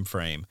of time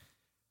frame,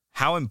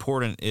 how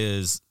important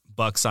is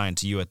buck sign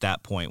to you at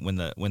that point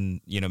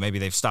when maybe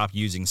they've stopped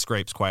using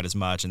scrapes quite as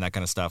much and that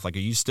kind of stuff? Like, are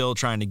you still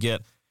trying to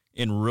get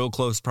in real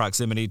close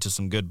proximity to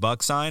some good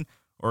buck sign,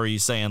 or are you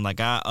saying like,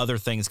 other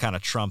things kind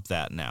of trump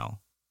that now?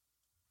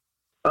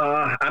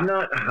 I'm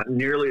not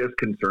nearly as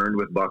concerned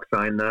with buck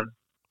sign then.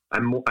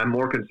 I'm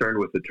more concerned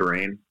with the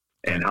terrain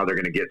and how they're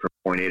going to get from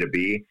point A to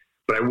B.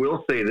 But I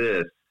will say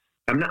this,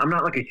 I'm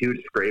not like a huge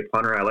scrape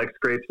hunter. I like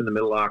scrapes in the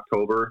middle of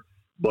October,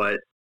 but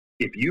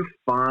if you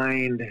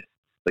find,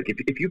 like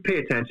if you pay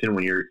attention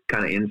when you're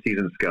kind of in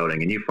season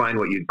scouting and you find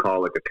what you'd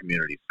call like a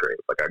community scrape,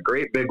 like a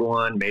great big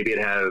one, maybe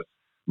it has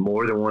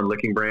more than one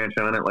licking branch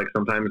on it, like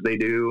sometimes they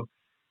do,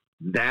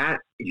 that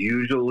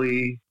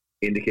usually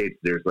indicates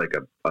there's like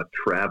a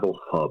travel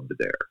hub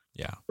there.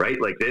 Yeah. Right?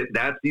 Like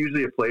that's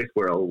usually a place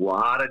where a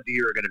lot of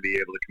deer are going to be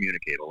able to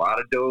communicate. A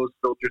lot of does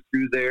filter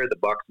through there. The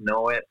bucks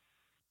know it.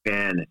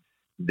 And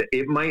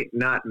it might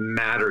not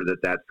matter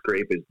that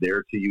scrape is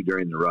there to you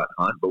during the rut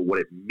hunt, but what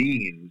it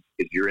means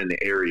is you're in the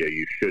area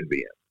you should be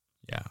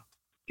in. Yeah.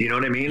 Do you know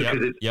what I mean?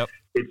 Because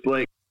it's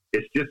like,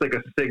 it's just like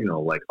a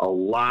signal. Like a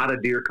lot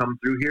of deer come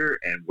through here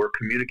and we're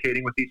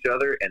communicating with each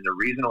other. And the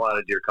reason a lot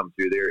of deer come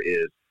through there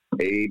is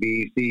A,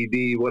 B, C,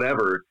 D,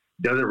 whatever,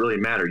 doesn't really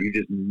matter. You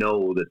just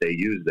know that they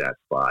use that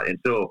spot. And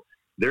so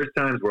there's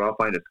times where I'll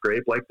find a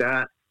scrape like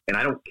that, and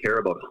I don't care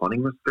about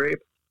hunting the scrape.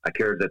 I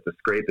care that the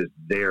scrape is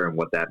there and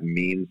what that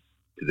means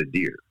to the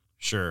deer.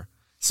 Sure.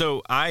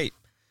 So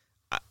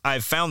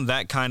I've found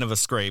that kind of a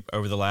scrape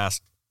over the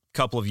last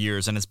couple of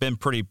years, and it's been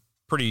pretty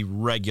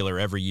regular.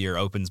 Every year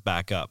opens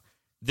back up.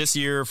 This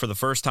year, for the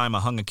first time, I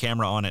hung a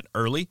camera on it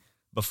early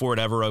before it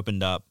ever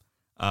opened up.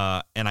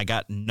 And I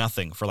got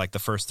nothing for like the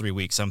first 3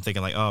 weeks. I'm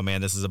thinking like, oh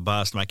man, this is a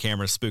bust. My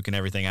camera's spooking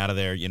everything out of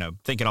there,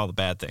 thinking all the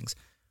bad things.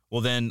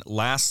 Well, then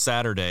last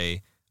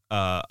Saturday,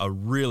 a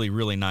really,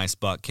 really nice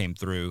buck came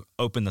through,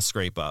 opened the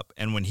scrape up.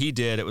 And when he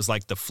did, it was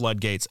like the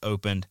floodgates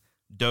opened.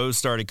 Does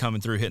started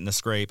coming through, hitting the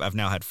scrape. I've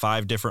now had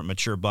 5 different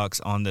mature bucks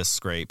on this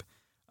scrape.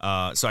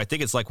 So I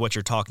think it's like what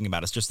you're talking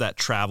about. It's just that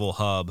travel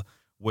hub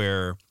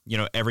where,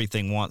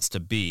 everything wants to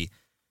be.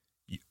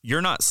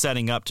 You're not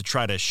setting up to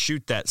try to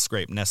shoot that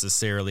scrape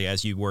necessarily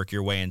as you work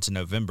your way into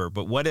November.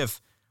 But what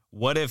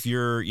if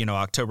you're,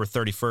 October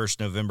 31st,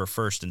 November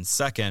 1st and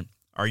 2nd,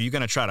 are you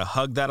going to try to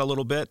hug that a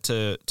little bit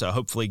to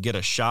hopefully get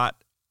a shot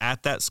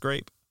at that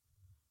scrape?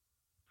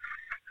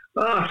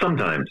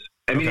 Sometimes.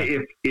 I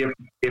mean,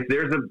 if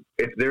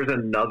there's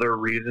another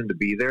reason to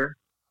be there,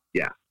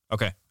 yeah.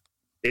 Okay.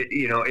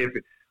 If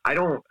I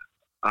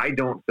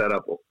don't set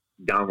up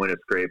downwind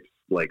scrapes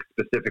like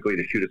specifically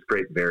to shoot a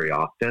scrape very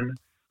often.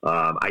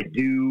 I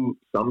do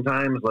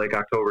sometimes like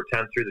October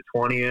 10th through the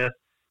 20th,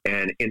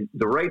 and in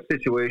the right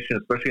situation,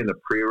 especially in the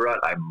pre-rut,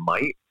 I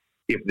might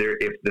if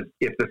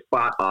the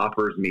spot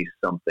offers me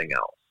something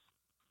else.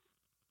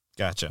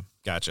 Gotcha.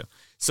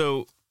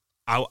 So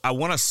I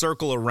want to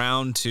circle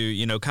around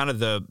to, kind of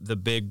the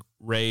big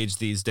rage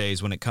these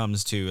days when it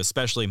comes to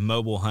especially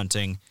mobile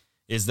hunting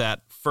is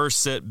that first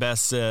sit,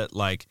 best sit,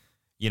 like,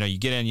 you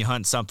get in, you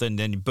hunt something,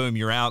 then boom,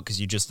 you're out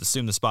because you just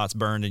assume the spot's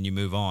burned and you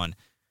move on.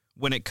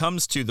 When it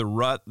comes to the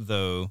rut,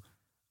 though,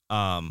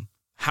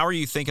 how are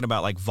you thinking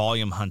about like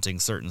volume hunting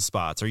certain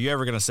spots? Are you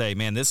ever going to say,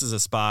 man, this is a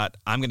spot,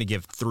 I'm going to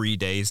give 3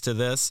 days to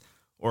this?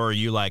 Or are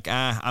you like,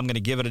 I'm going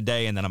to give it a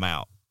day and then I'm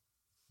out?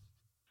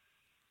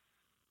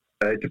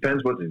 It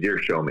depends what the deer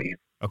show me.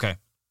 Okay.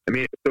 I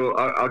mean, so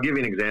I'll give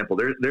you an example.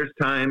 There's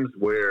times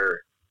where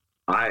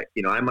I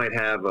might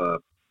have a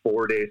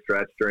 4-day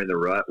stretch during the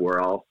rut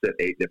where I'll sit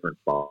 8 different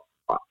spots.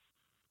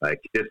 Like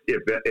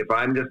if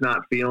I'm just not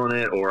feeling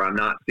it or I'm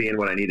not seeing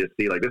what I need to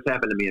see, like this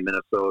happened to me in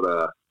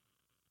Minnesota,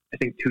 I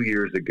think 2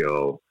 years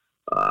ago.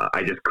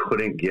 I just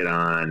couldn't get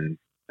on.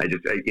 I'm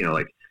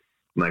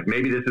like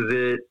maybe this is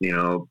it,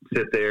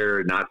 sit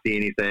there, not see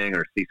anything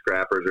or see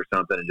scrappers or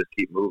something and just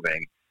keep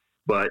moving.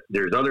 But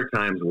there's other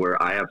times where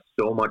I have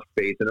so much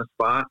faith in a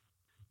spot,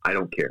 I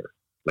don't care.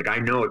 Like, I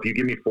know if you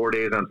give me 4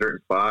 days on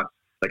certain spots,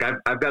 like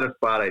I've got a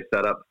spot I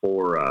set up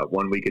for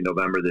 1 week in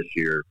November this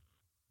year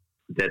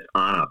that's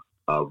on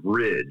a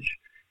ridge.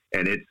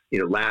 And it's,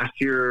 last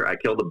year I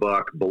killed a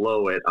buck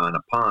below it on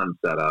a pond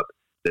setup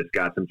that's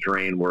got some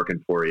terrain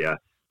working for you.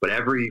 But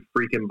every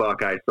freaking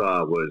buck I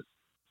saw was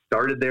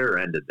started there or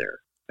ended there.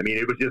 I mean,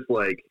 it was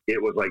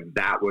like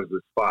that was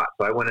the spot.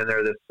 So I went in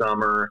there this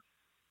summer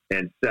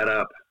and set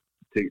up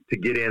to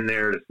get in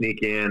there, to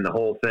sneak in, the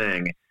whole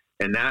thing.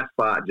 And that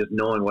spot, just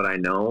knowing what I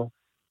know,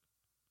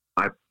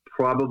 I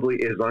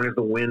probably, as long as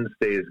the wind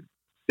stays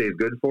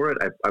good for it,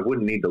 I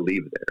wouldn't need to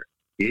leave there.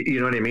 You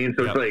know what I mean?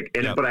 So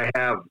it's but I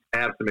have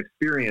some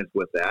experience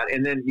with that.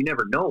 And then you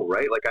never know,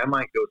 right? Like, I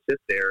might go sit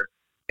there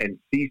and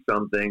see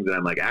some things that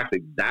I'm like,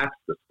 actually, that's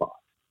the spot.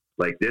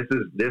 Like, this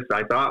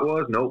I thought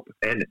was, nope.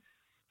 And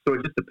so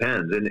it just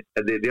depends. And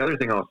the other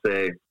thing I'll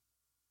say,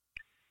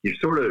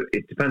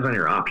 it depends on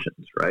your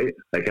options, right?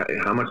 Like,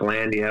 how much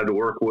land do you have to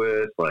work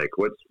with? Like,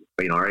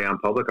 are you on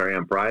public? Are you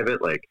on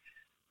private? Like,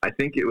 I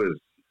think it was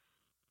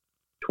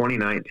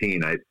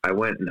 2019. I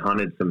went and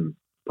hunted some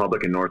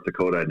public in North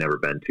Dakota I'd never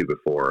been to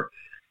before.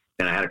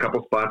 And I had a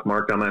couple spots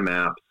marked on my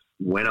maps,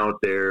 went out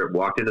there,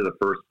 walked into the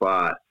first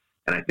spot.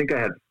 And I think I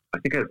had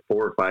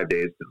 4 or 5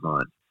 days to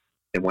hunt.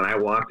 And when I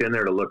walked in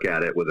there to look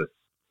at it with a,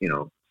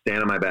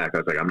 stand on my back, I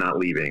was like, I'm not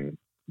leaving.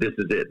 This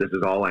is it. This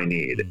is all I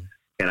need. Mm-hmm.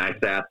 And I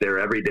sat there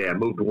every day. I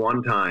moved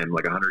one time,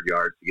 like 100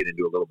 yards to get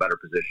into a little better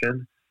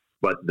position.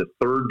 But the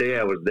third day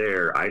I was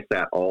there, I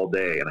sat all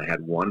day and I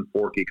had one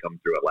forky come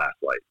through at last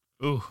light.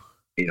 Ooh.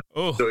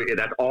 Ooh. So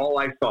that's all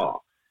I saw.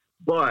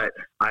 But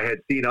I had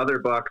seen other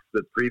bucks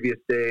the previous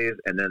days.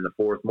 And then the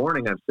fourth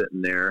morning I'm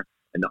sitting there,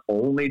 and the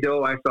only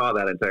doe I saw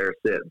that entire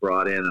sit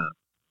brought in a,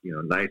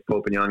 nice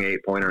Pope and Young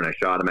 8-pointer, and I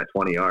shot him at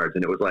 20 yards.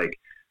 And it was like,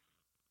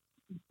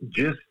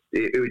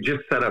 it was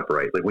just set up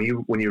right. Like, when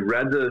you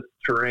read the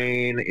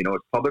terrain,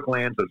 it's public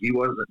land, so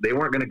they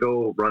weren't going to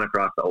go run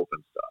across the open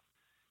stuff.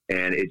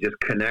 And it just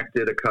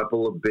connected a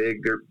couple of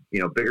bigger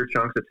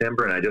chunks of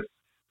timber. And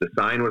the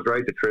sign was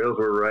right, the trails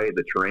were right,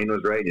 the terrain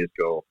was right. And you just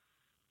go,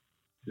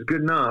 it's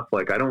good enough.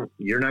 Like,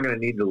 you're not going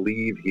to need to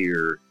leave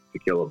here to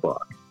kill a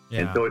buck. Yeah.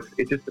 And so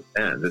it just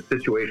depends. It's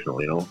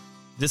situational,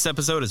 This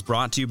episode is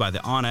brought to you by the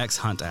onX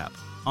Hunt app.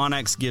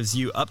 onX gives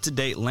you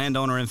up-to-date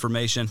landowner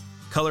information,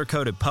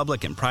 color-coded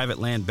public and private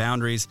land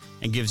boundaries,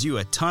 and gives you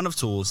a ton of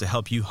tools to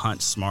help you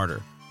hunt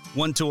smarter.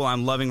 One tool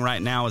I'm loving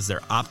right now is their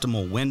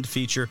optimal wind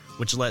feature,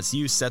 which lets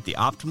you set the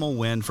optimal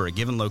wind for a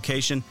given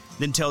location,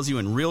 then tells you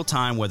in real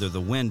time whether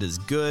the wind is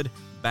good,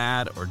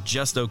 bad, or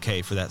just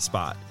okay for that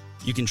spot.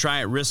 You can try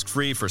it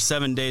risk-free for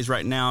 7 days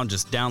right now.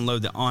 Just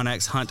download the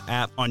onX Hunt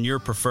app on your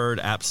preferred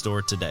app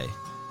store today.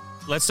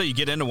 Let's say you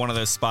get into one of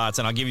those spots,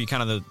 and I'll give you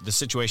kind of the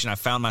situation I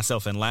found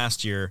myself in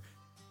last year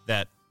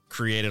that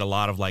created a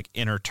lot of like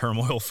inner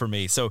turmoil for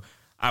me. So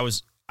I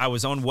was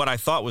on what I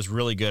thought was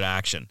really good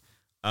action.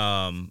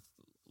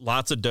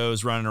 Lots of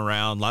does running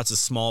around, lots of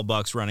small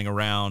bucks running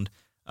around,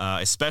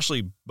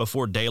 especially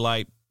before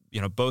daylight.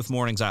 Both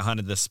mornings I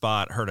hunted this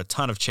spot, heard a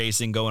ton of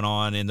chasing going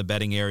on in the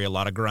bedding area, a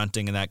lot of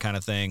grunting and that kind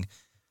of thing.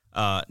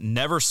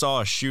 Never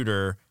saw a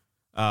shooter.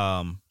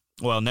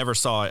 Never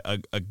saw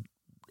a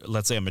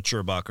let's say a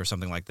mature buck or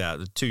something like that,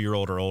 a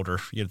 2-year-old or older,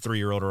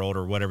 3-year-old or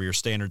older, whatever your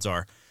standards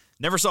are.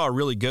 Never saw a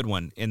really good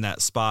one in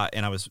that spot,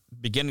 and I was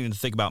beginning to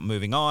think about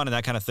moving on and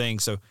that kind of thing.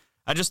 So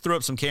I just threw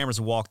up some cameras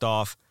and walked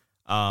off.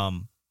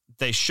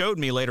 They showed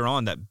me later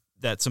on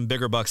that some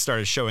bigger bucks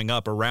started showing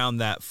up around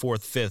that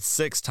 4th, 5th,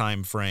 6th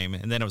time frame,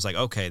 and then it was like,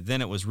 okay, then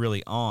it was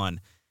really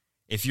on.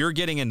 If you're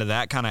getting into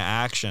that kind of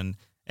action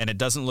and it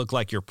doesn't look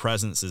like your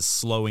presence is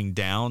slowing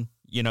down,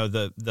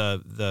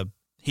 the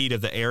heat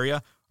of the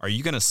area, are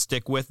you going to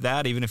stick with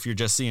that even if you're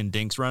just seeing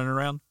dinks running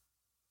around?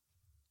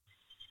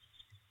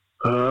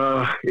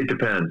 It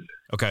depends.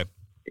 Okay.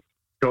 It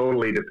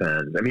totally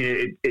depends. I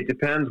mean, it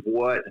depends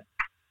what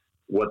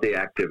the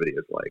activity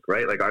is like,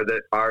 right? Like,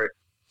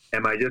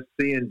 am I just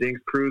seeing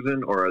dinks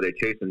cruising, or are they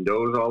chasing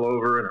does all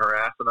over and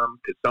harassing them?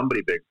 Because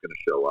somebody big's going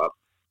to show up.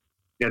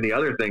 And the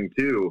other thing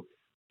too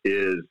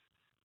is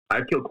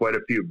I've killed quite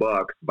a few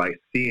bucks by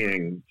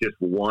seeing just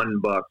one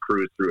buck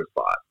cruise through a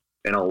spot.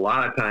 And a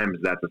lot of times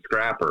that's a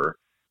scrapper,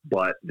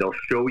 but they'll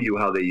show you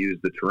how they use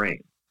the terrain.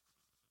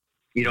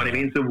 You know what I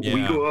mean? So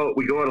we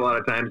go out a lot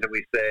of times and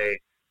we say,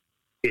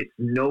 it's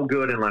no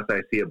good unless I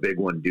see a big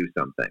one do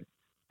something.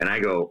 And I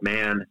go,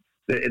 man,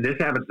 and this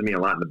happens to me a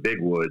lot in the big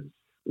woods,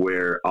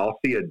 where I'll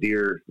see a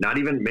deer, not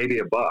even maybe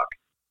a buck,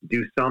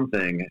 do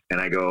something,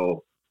 and I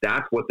go,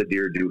 that's what the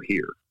deer do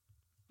here.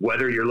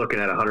 Whether you're looking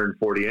at a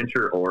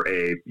 140-incher or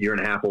a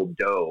year-and-a-half-old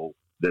doe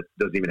that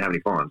doesn't even have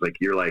any fawns, like,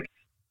 you're like,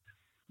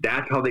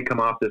 that's how they come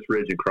off this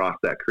ridge and cross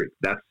that creek.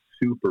 That's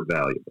super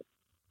valuable,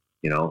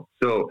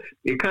 So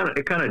it kind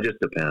of just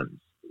depends.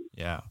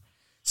 Yeah.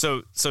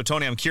 So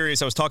Tony, I'm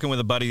curious. I was talking with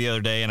a buddy the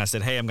other day, and I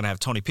said, hey, I'm going to have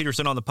Tony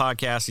Peterson on the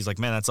podcast. He's like,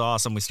 man, that's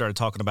awesome. We started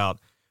talking about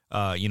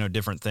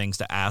different things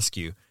to ask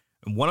you.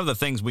 And one of the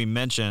things he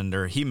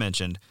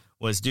mentioned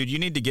was, dude, you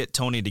need to get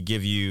Tony to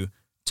give you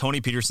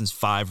Tony Peterson's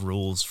 5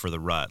 rules for the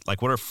rut.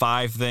 Like, what are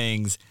 5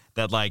 things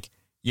that, like,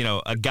 you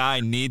know, a guy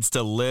needs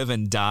to live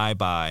and die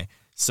by?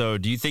 So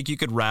do you think you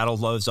could rattle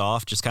those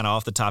off just kind of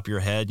off the top of your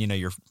head? You know,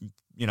 your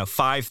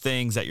 5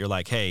 things that you're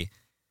like, hey,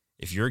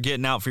 if you're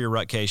getting out for your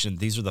rutcation,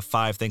 these are the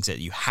 5 things that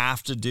you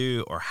have to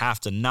do or have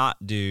to not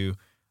do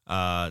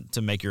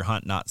to make your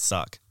hunt not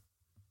suck.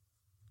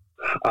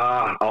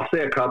 I'll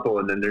say a couple,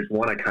 and then there's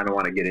one I kind of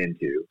want to get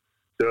into.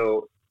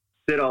 So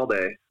sit all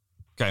day.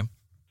 Okay.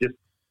 Just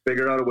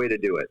figure out a way to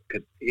do it.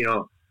 Because, you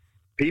know,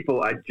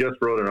 people, I just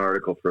wrote an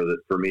article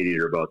for Meat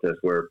Eater about this,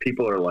 where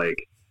people are like,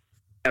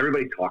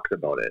 everybody talks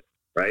about it,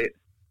 right?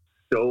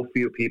 So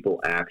few people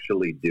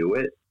actually do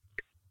it.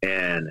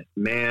 And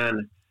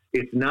man,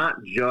 it's not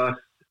just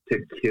to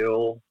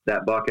kill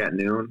that buck at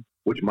noon,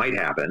 which might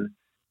happen.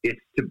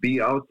 It's to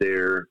be out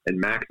there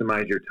and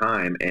maximize your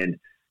time. And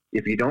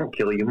if you don't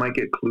kill it, you might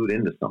get clued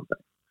into something.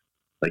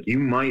 Like, you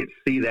might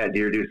see that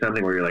deer do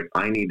something where you're like,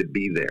 I need to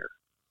be there.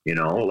 You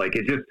know, like,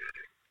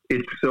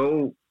 it's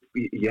so,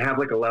 you have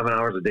like 11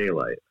 hours of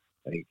daylight.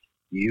 Like,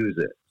 use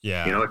it.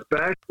 Yeah. You know,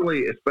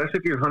 especially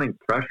if you're hunting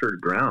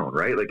pressured ground,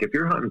 right? Like, if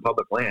you're hunting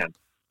public land,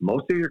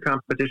 most of your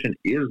competition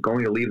is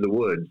going to leave the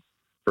woods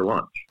for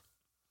lunch.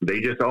 They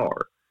just are,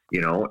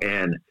 you know,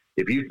 and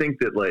if you think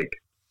that, like,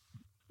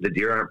 the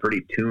deer aren't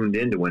pretty tuned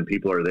into when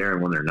people are there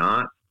and when they're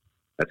not,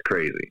 that's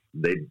crazy.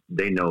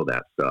 They know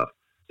that stuff.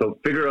 So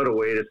figure out a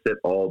way to sit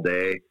all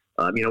day.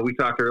 You know, we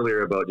talked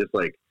earlier about just,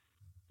 like,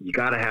 you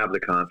got to have the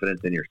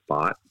confidence in your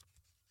spot.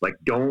 Like,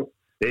 and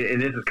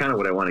this is kind of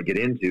what I want to get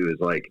into, is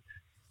like,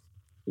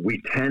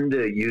 we tend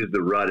to use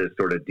the rut as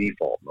sort of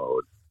default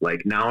mode.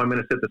 Like, now I'm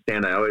going to sit the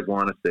stand I always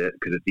want to sit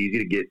because it's easy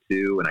to get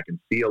to and I can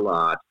see a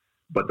lot,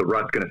 but the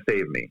rut's going to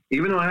save me.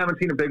 Even though I haven't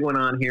seen a big one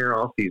on here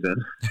all season,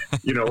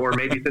 you know, or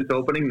maybe since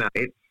opening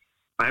night,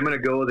 I'm going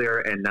to go there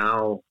and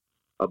now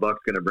a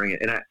buck's going to bring it.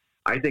 And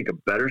I think a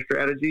better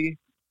strategy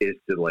is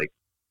to, like,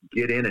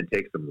 get in and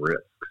take some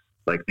risks.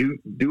 Like,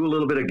 do a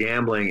little bit of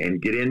gambling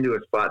and get into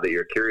a spot that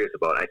you're curious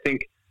about. I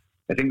think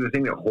the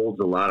thing that holds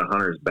a lot of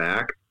hunters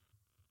back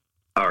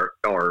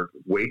are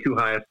way too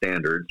high a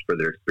standards for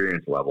their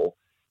experience level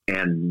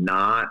and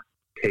not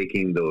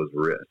taking those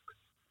risks.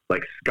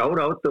 Like, scout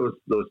out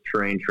those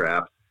terrain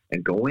traps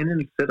and go in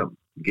and sit them.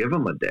 Give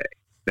them a day.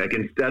 Like,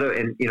 instead of,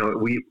 and you know,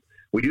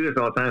 we do this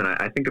all the time. And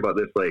I think about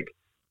this, like,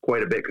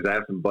 quite a bit, because I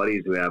have some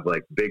buddies who have,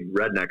 like, big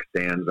redneck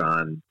stands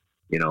on,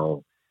 you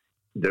know,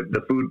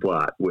 the food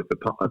plot with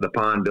the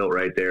pond built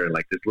right there, and,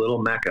 like, this little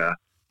mecca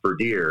for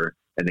deer,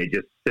 and they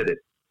just sit it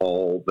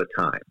all the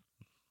time.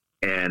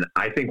 And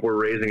I think we're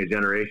raising a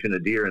generation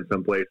of deer in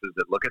some places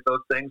that look at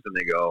those things and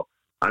they go,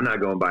 I'm not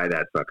going by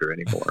that sucker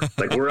anymore.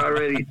 Like, we're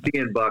already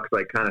seeing bucks,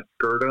 like, kind of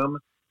skirt them.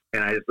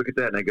 And I just look at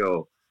that and I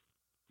go,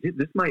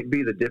 this might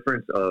be the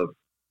difference of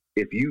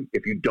if you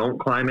don't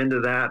climb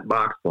into that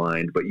box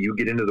blind, but you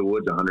get into the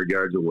woods 100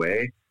 yards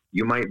away,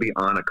 you might be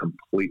on a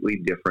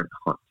completely different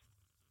hunt.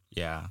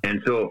 Yeah.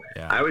 And so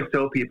I always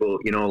tell people,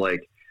 you know, like,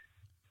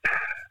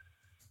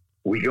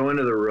 we go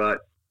into the rut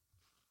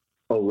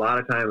a lot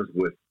of times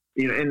with,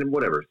 you know, and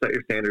whatever, set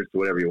your standards to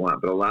whatever you want.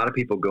 But a lot of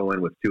people go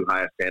in with too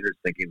high standards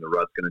thinking the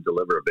rut's going to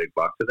deliver a big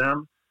buck to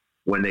them,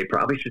 when they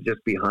probably should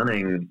just be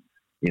hunting,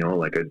 you know,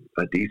 like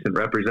a decent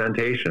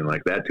representation,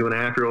 like that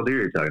 2.5-year-old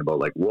deer you're talking about,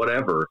 like,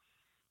 whatever.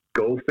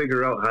 Go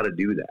figure out how to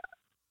do that.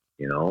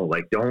 You know,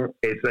 like,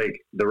 it's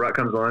like the rut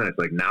comes along and it's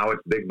like, now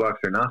it's big bucks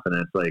or nothing.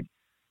 And it's like,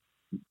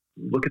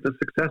 look at the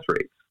success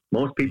rates.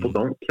 Most people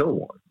don't kill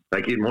one.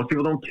 Like, most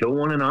people don't kill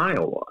one in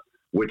Iowa,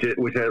 which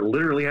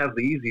literally has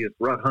the easiest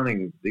rut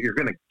hunting that you're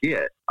going to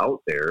get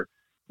out there.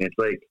 And it's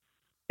like,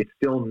 it's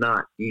still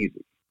not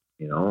easy,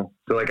 you know?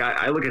 So, like,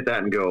 I look at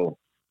that and go,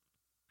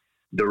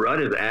 the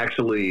rut is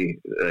actually,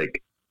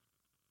 like,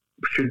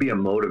 should be a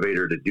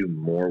motivator to do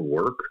more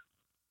work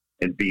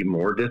and be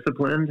more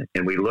disciplined.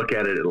 And we look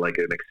at it like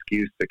an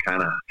excuse to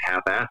kind of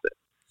half-ass it.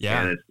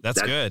 Yeah, and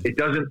that's good. It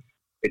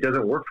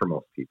doesn't work for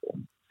most people.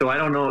 So I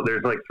don't know.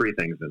 There's like 3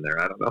 things in there.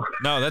 I don't know.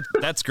 No,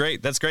 that's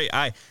great. That's great.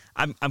 I'm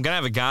going to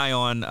have a guy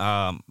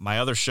on my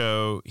other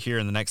show here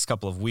in the next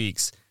couple of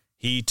weeks.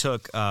 He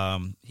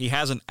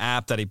has an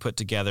app that he put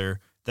together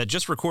that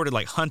just recorded,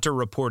 like, hunter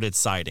reported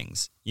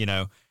sightings, you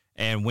know,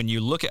 and when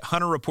you look at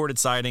hunter reported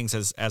sightings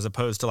as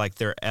opposed to, like,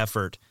 their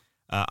effort,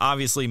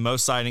 obviously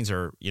most sightings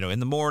are, you know, in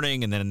the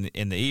morning and then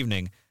in the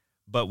evening.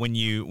 But when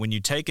you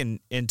take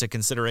into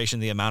consideration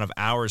the amount of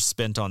hours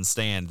spent on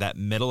stand, that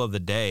middle of the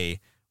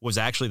day was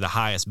actually the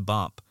highest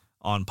bump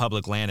on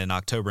public land in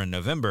October and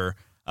November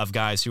of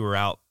guys who were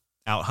out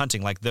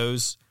hunting. Like,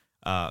 those,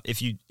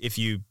 if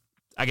you,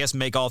 I guess,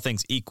 make all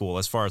things equal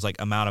as far as,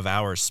 like, amount of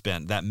hours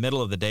spent, that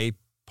middle of the day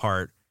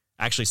part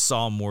actually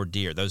saw more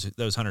deer,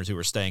 those hunters who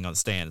were staying on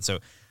stand. So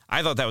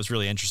I thought that was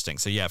really interesting.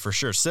 So yeah, for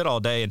sure, sit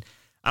all day. And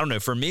I don't know,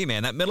 for me,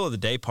 man, that middle of the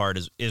day part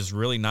is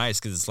really nice,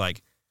 because it's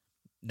like,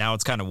 now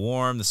it's kind of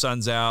warm, the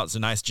sun's out, it's a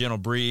nice gentle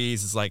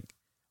breeze. It's like,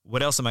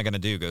 what else am I going to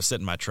do? Go sit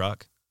in my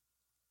truck?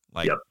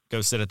 Like,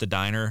 go sit at the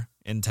diner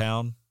in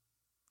town?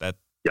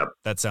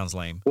 That sounds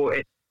lame. Well,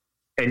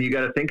 and you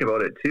got to think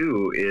about it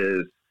too,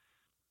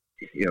 is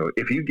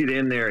if you get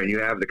in there and you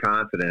have the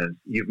confidence,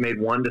 you've made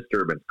one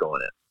disturbance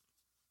going in.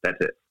 That's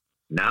it.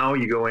 Now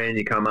you go in,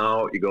 you come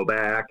out, you go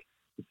back.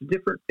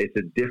 It's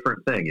a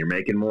different thing. You're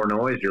making more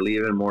noise. You're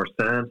leaving more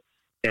scent.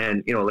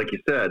 And, like you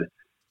said,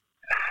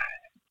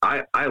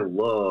 I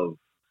love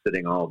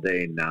sitting all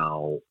day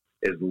now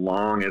as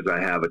long as I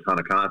have a ton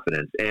of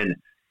confidence. And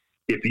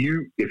if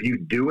you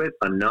do it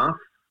enough,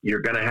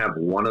 you're going to have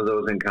one of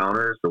those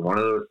encounters or one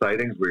of those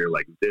sightings where you're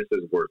like, this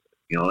is worth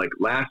it. Like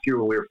last year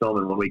when we were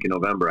filming 1 week in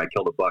November, I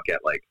killed a buck at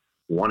like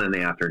 1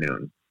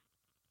 p.m.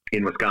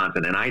 in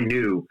Wisconsin. And I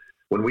knew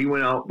when we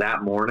went out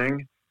that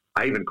morning,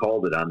 I even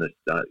called it on this,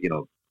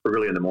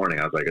 early in the morning.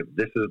 I was like,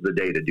 this is the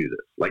day to do this.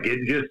 Like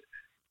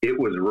it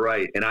was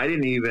right. And I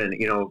didn't even,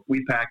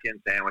 we pack in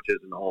sandwiches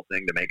and the whole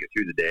thing to make it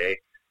through the day.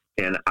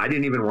 And I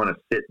didn't even want to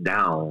sit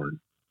down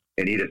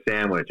and eat a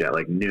sandwich at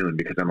like noon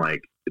because I'm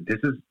like, this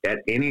is at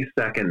any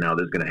second now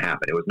this is going to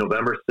happen. It was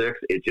November 6th.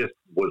 It just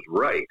was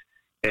right.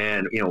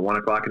 And, 1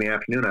 o'clock in the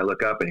afternoon, I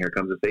look up and here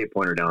comes this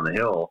 8-pointer down the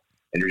hill.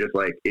 And you're just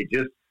like, it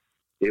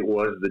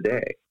was the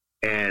day.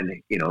 And,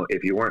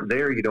 if you weren't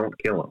there, you don't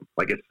kill them.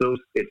 Like it's so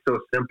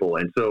simple.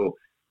 And so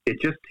it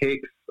just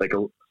takes like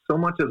so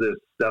much of this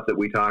stuff that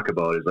we talk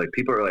about is like,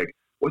 people are like,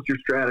 what's your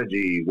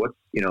strategy? What's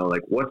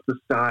the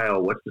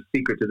style? What's the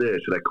secret to this?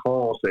 Should I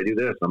call? Should I do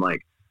this? I'm like,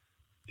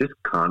 just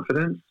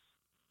confidence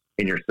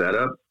in your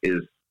setup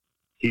is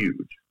huge.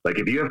 Like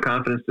if you have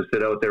confidence to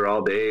sit out there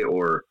all day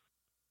or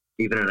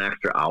even an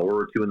extra hour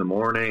or two in the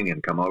morning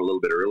and come out a little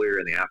bit earlier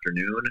in the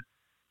afternoon,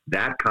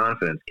 that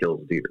confidence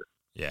kills deer.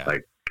 Yeah.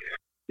 Like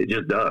it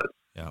just does.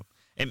 Yeah.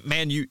 And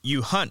man,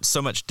 you hunt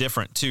so much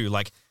different too.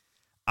 Like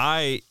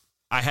I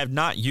have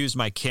not used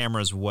my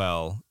cameras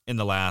well in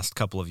the last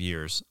couple of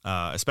years,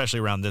 especially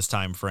around this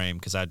time frame.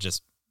 Cause I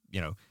just,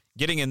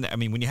 getting in, I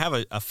mean, when you have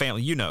a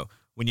family,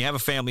 when you have a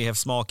family, you have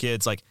small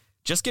kids, like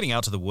just getting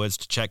out to the woods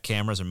to check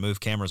cameras and move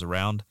cameras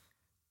around,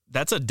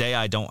 that's a day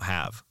I don't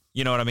have.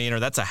 You know what I mean? Or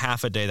that's a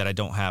half a day that I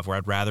don't have where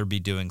I'd rather be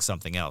doing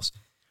something else.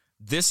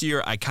 This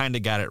year, I kind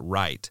of got it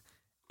right.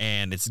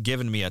 And it's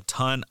given me a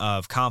ton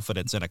of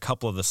confidence in a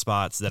couple of the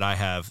spots that I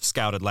have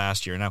scouted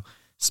last year. Now,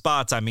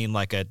 spots, I mean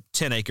like a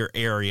 10-acre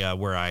area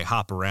where I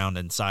hop around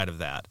inside of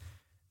that.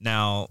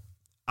 Now,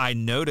 I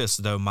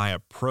noticed, though, my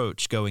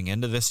approach going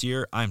into this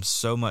year, I'm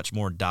so much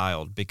more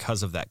dialed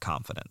because of that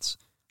confidence.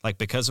 Like,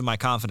 because of my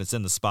confidence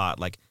in the spot,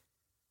 like,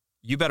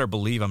 you better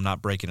believe I'm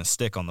not breaking a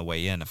stick on the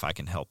way in if I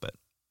can help it.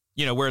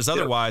 Whereas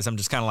otherwise, I'm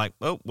just kind of like,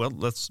 oh, well,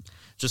 let's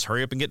just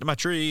hurry up and get to my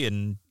tree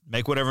and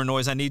make whatever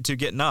noise I need to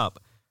getting up.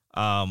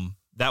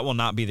 That will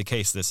not be the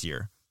case this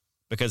year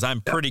because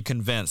I'm pretty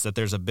convinced that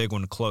there's a big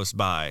one close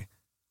by,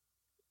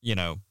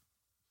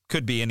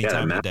 could be any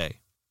time of the day.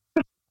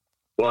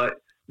 Well,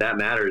 that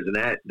matters. And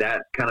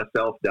that kind of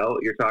self-doubt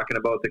you're talking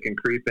about that can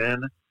creep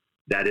in,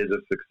 that is a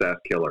success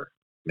killer,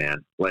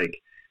 man. Like,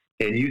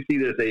 and you see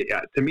this,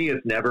 to me,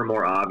 it's never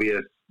more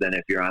obvious than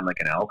if you're on like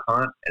an elk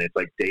hunt and it's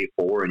like day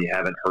 4 and you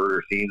haven't heard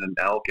or seen an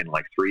elk in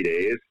like 3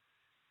 days.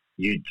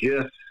 You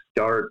just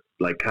start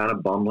like kind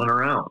of bumbling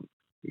around.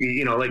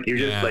 Like you're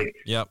just like,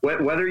 yep.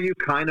 Whether you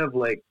kind of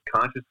like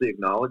consciously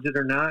acknowledge it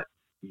or not,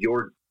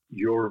 you're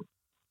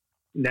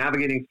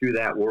navigating through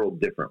that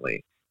world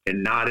differently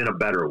and not in a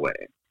better way.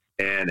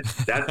 And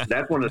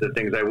that's one of the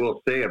things I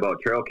will say about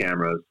trail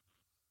cameras.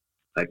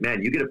 Like,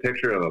 man, you get a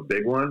picture of a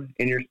big one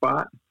in your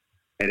spot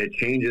and it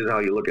changes how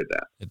you look at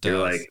that. It does. You're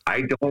like,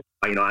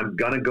 I'm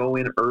going to go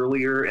in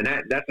earlier. And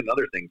that's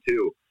another thing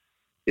too,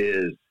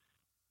 is,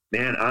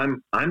 man,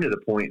 I'm to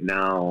the point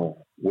now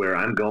where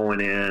I'm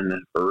going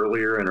in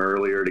earlier and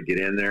earlier to get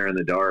in there in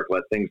the dark,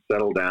 let things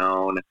settle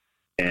down,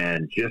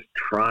 and just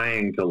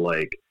trying to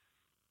like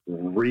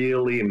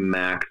really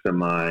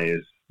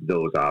maximize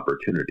those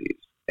opportunities.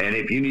 And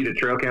if you need a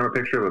trail camera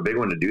picture of a big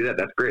one to do that,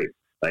 that's great.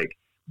 Like,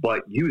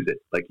 but use it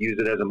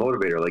as a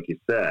motivator, like you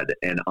said,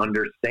 and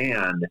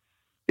understand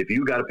if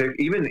you got a picture,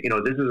 even,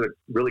 this is a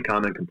really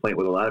common complaint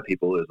with a lot of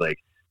people is like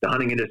the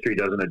hunting industry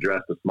doesn't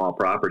address the small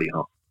property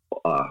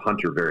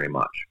hunter very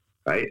much,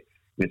 right?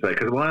 And it's like,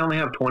 because I only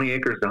have 20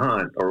 acres to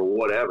hunt or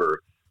whatever.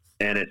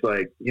 And it's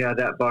like, yeah,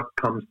 that buck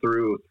comes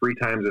through 3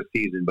 times a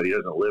season, but he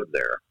doesn't live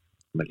there.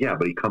 I'm like, yeah,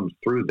 but he comes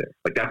through there.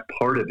 Like that's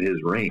part of his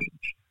range.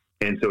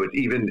 And so it's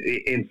even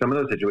in some of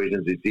those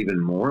situations, it's even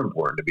more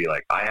important to be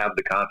like, I have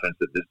the confidence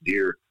that this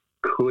deer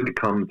could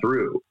come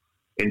through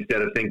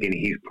instead of thinking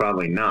he's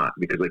probably not.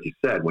 Because like you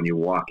said, when you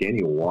walk in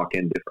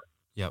different.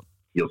 Yep.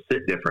 You'll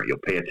sit different. You'll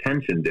pay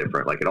attention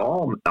different. Like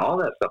all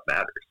that stuff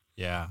matters.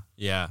 Yeah.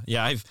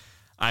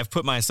 I've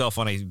put myself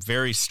on a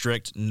very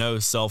strict no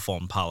cell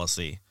phone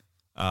policy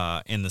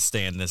in the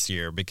stand this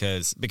year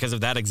because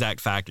of that exact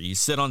factor. You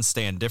sit on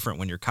stand different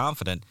when you're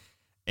confident.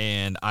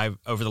 And I've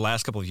over the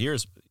last couple of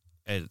years,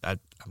 I'm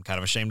kind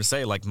of ashamed to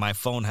say, like my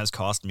phone has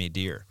cost me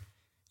deer.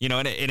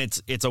 And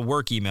it's a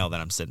work email that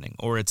I'm sending,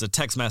 or it's a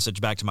text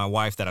message back to my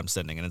wife that I'm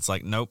sending, and it's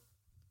like, nope,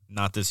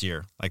 not this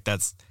year. Like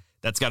that's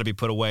got to be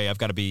put away. I've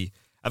got to be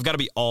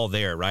all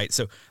there, right?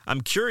 So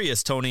I'm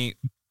curious, Tony.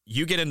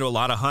 You get into a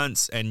lot of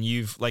hunts, and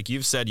you've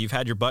said, you've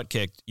had your butt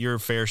kicked your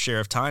fair share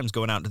of times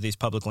going out into these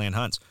public land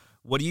hunts.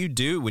 what do you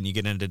do when you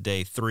get into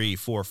day 3,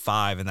 4,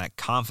 5, and that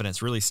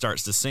confidence really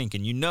starts to sink?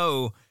 And you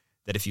know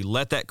that if you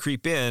let that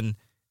creep in,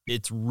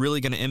 it's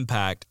really going to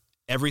impact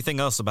everything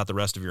else about the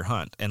rest of your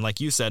hunt. And like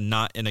you said,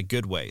 not in a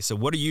good way. So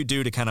what do you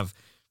do to kind of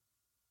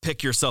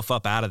pick yourself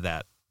up out of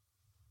that?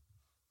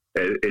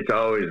 It's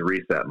always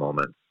reset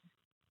moments.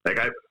 Like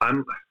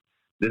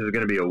this is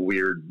going to be a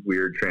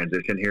weird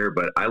transition here,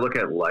 but I look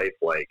at life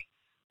like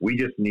we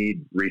just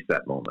need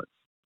reset moments,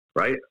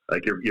 right?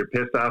 Like you're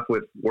pissed off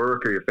with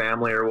work or your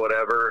family or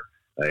whatever.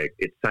 Like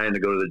it's time to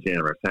go to the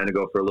gym, or it's time to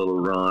go for a little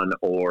run,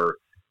 or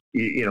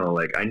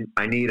like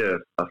I need a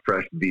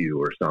fresh view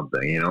or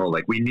something,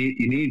 like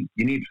you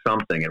need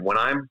something. And when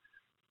I'm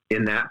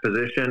in that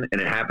position,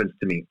 and it happens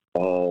to me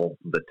all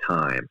the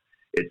time,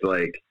 it's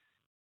like,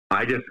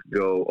 I just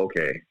go,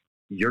 okay,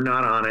 you're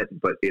not on it,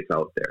 but it's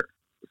out there.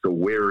 So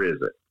where is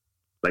it?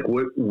 Like,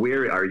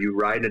 where are you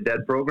riding a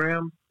dead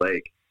program?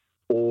 Like,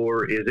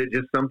 or is it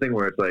just something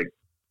where it's like,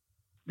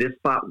 this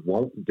spot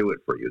won't do it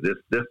for you.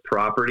 This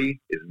property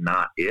is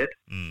not it.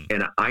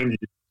 And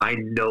I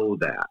know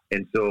that.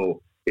 And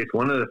so it's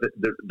one of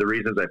the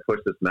reasons I push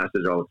this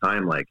message all the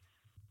time, like,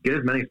 get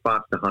as many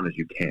spots to hunt as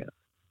you can.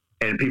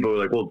 And people are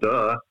like, well,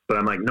 duh. But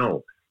I'm like,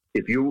 no,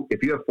 if you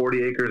have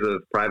 40 acres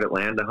of private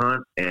land to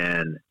hunt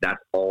and that's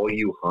all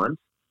you hunt,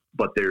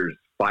 but there's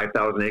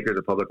 5,000 acres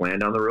of public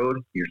land down the road,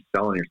 you're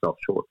selling yourself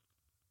short.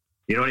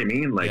 You know what I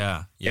mean? Like,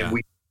 yeah. And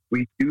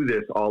we do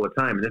this all the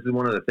time. And this is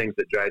one of the things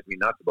that drives me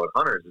nuts about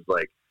hunters is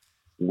like,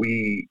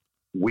 we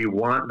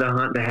want the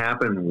hunt to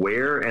happen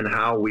where and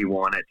how we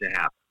want it to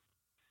happen.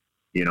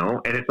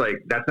 And it's like,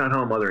 that's not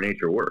how Mother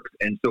Nature works.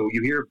 And so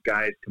you hear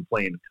guys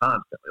complain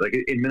constantly. Like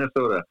in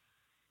Minnesota,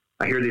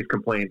 I hear these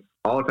complaints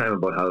all the time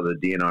about how the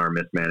DNR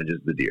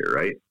mismanages the deer,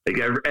 right? Like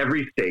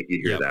every state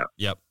you hear that.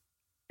 Yep.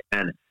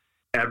 And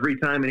every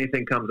time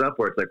anything comes up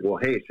where it's like, well,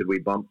 hey, should we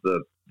bump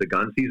the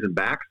gun season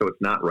back so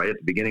it's not right at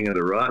the beginning of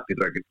the rut?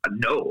 People are like,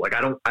 no, like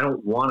I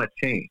don't want to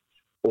change.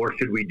 Or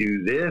should we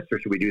do this or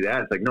should we do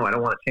that? It's like, no, I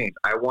don't want to change.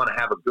 I want to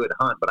have a good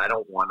hunt, but I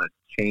don't want to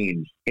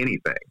change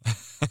anything.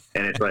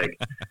 And it's like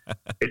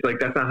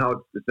that's not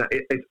how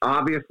it's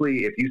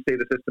obviously, if you say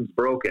the system's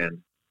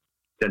broken,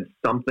 then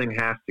something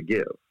has to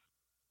give.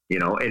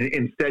 And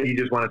instead you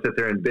just want to sit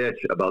there and bitch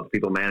about the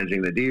people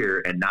managing the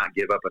deer and not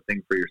give up a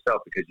thing for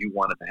yourself because you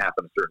want it to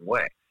happen a certain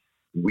way.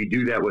 We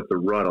do that with the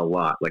rut a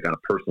lot, like on a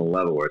personal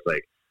level, where it's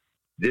like,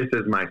 this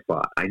is my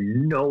spot. I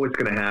know it's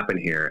going to happen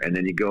here. And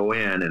then you go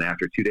in and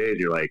after 2 days,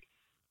 you're like,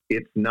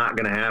 it's not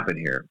going to happen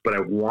here, but I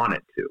want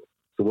it to.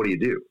 So what do you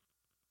do?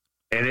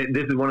 And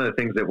this is one of the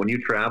things that when you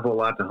travel a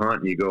lot to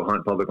hunt and you go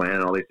hunt public land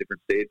in all these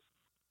different states,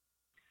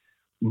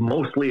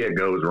 mostly it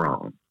goes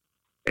wrong.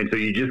 And so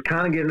you just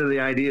kind of get into the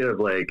idea of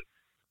like,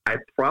 I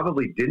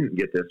probably didn't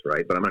get this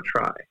right, but I'm going to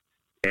try.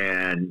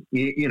 And,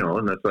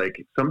 and that's like,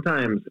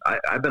 sometimes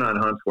I've been on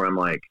hunts where I'm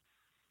like,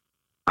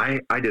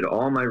 I did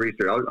all my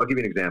research. I'll give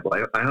you an example.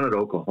 I hunted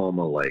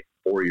Oklahoma like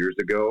 4 years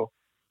ago,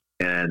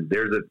 and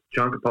there's a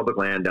chunk of public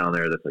land down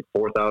there that's like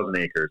 4,000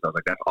 acres. I was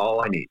like, that's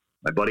all I need.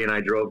 My buddy and I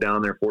drove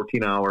down there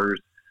 14 hours.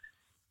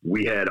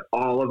 We had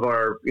all of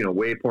our,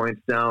 waypoints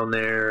down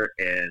there.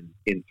 And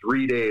in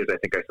 3 days, I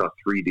think I saw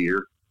 3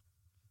 deer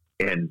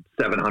and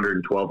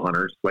 712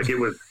 hunters. Like it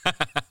was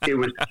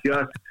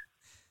just,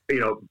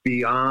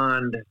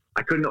 beyond,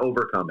 I couldn't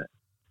overcome it.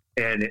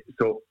 And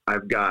so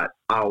I've got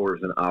hours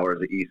and hours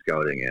of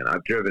e-scouting in.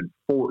 I've driven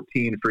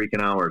 14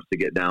 freaking hours to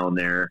get down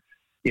there.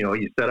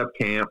 You set up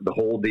camp, the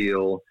whole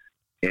deal.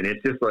 And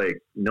it's just like,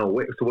 no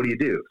way. So what do you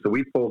do? So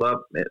we pulled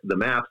up the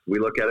maps. We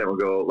look at it and we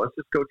go, let's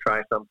just go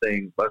try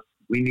something.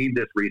 We need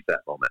this reset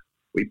moment.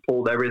 We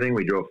pulled everything.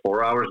 We drove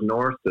 4 hours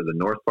north to the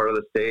north part of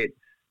the state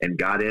and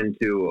got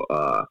into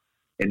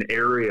an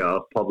area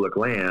of public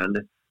land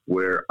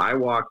where I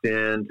walked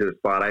into a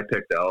spot I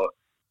picked out,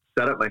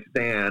 set up my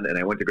stand, and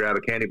I went to grab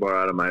a candy bar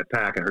out of my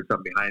pack and heard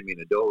something behind me,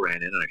 and a doe ran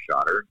in, and I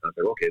shot her. And I was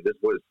like, okay, this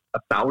was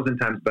 1,000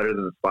 times better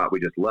than the spot we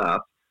just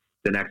left.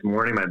 The next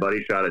morning, my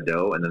buddy shot a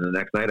doe, and then the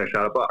next night I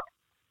shot a buck.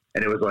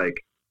 And it was like,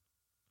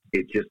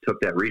 it just took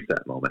that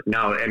reset moment.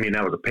 Now, I mean,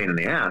 that was a pain in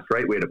the ass,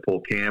 right? We had to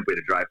pull camp. We had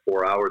to drive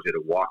 4 hours. We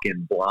had to walk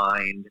in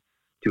blind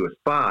to a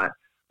spot.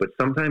 But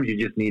sometimes you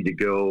just need to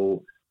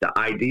go, the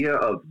idea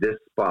of this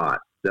spot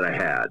that I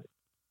had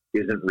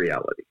isn't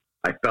reality.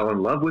 I fell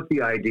in love with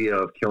the idea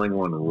of killing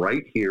one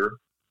right here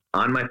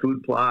on my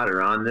food plot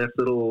or on this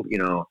little,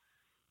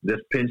 this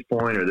pinch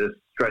point or this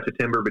stretch of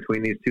timber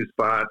between these two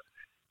spots.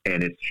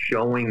 And it's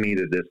showing me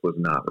that this was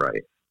not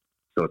right.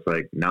 So it's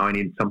like, now I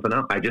need something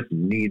else. I just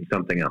need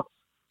something else.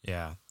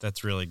 Yeah,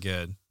 that's really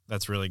good.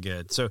 That's really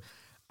good. So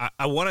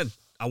I want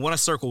to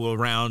circle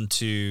around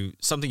to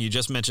something you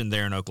just mentioned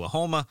there in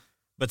Oklahoma,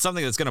 but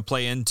something that's going to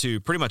play into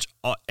pretty much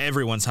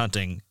everyone's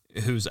hunting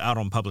who's out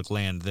on public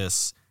land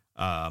this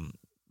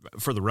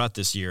for the rut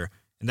this year,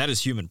 and that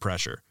is human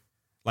pressure.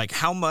 Like,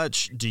 how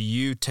much do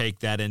you take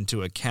that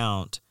into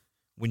account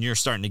when you're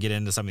starting to get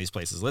into some of these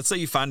places? Let's say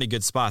you find a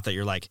good spot that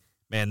you're like,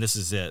 man, this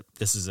is it.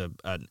 This is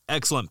an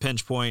excellent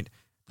pinch point.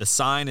 The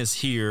sign is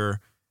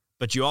here,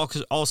 but you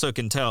also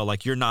can tell,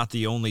 like, you're not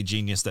the only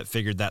genius that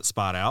figured that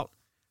spot out.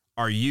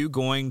 are you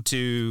going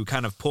to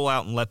kind of pull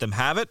out and let them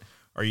have it?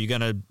 Are you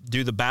going to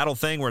do the battle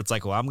thing where it's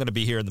like, well, I'm going to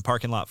be here in the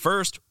parking lot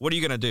first? What are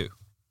you going to do?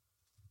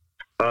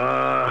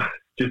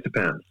 Just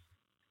depends.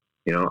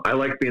 You know, I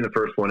like being the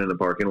first one in the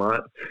parking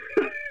lot.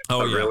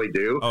 Oh, I yeah. really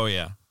do. Oh,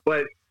 yeah.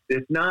 But this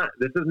is not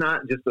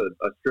just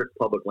a strict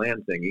public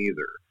land thing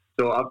either.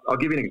 So I'll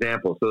give you an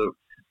example. So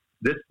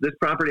this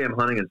property I'm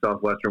hunting in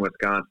southwestern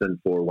Wisconsin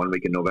for 1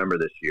 week in November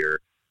this year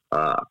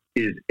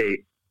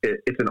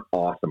it's an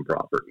awesome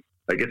property.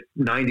 Like, it's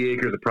 90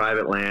 acres of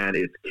private land.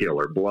 It's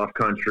killer bluff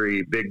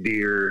country, big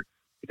deer.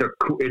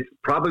 It's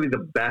probably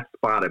the best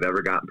spot I've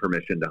ever gotten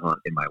permission to hunt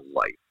in my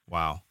life.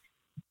 Wow.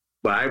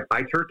 But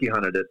I turkey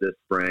hunted it this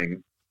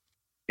spring,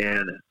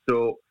 and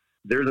so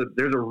there's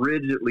a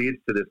ridge that leads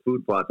to this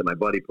food plot that my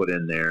buddy put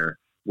in there,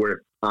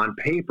 where on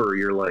paper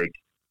you're like,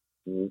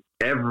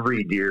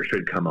 every deer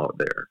should come out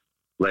there.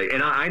 Like,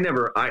 and I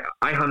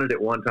hunted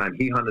it one time.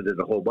 He hunted it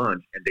a whole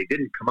bunch, and they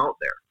didn't come out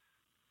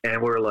there.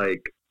 And we're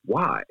like,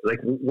 why? Like,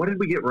 what did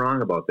we get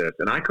wrong about this?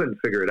 And I couldn't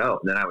figure it out.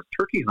 And then I was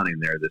turkey hunting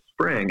there this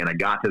spring, and I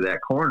got to that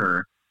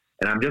corner,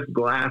 and I'm just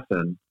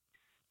glassing,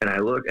 and I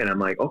look, and I'm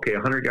like, okay,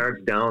 100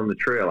 yards down the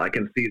trail, I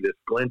can see this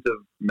glint of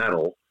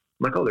metal.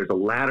 I'm like, oh, there's a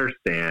ladder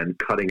stand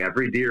cutting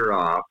every deer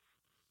off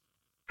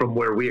from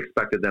where we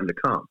expected them to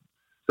come.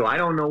 So I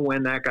don't know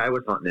when that guy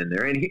was hunting in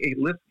there. And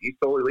he's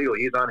totally legal.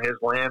 He's on his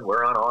land.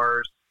 We're on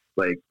ours.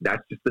 Like,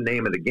 that's just the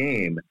name of the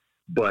game.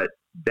 But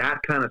that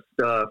kind of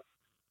stuff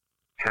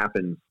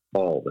happens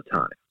all the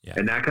time. Yeah.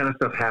 And that kind of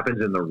stuff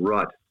happens in the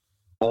rut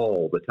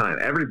all the time.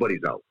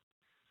 Everybody's out.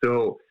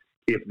 So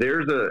if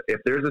there's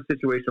a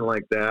situation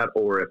like that,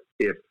 or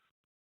if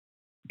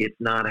it's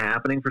not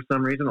happening for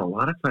some reason, a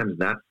lot of times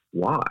that's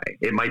why.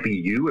 It might be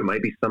you, it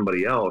might be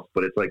somebody else,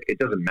 but it's like, it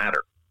doesn't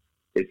matter.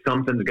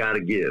 Something's got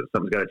to give,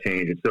 something's got to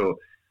change. And so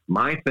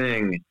my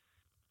thing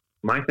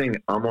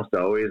almost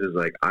always is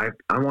like, I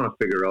want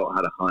to figure out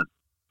how to hunt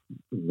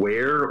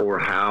where or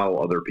how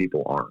other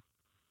people aren't,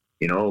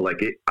 you know,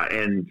 like it.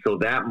 And so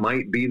that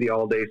might be the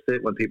all day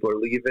sit when people are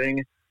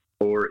leaving,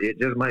 or it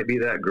just might be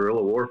that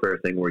guerrilla warfare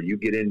thing where you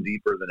get in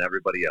deeper than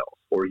everybody else,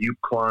 or you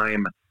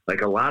climb.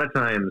 Like, a lot of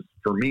times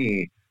for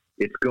me,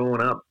 it's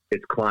going up,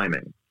 it's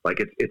climbing. Like,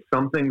 it's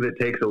something that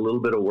takes a little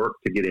bit of work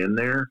to get in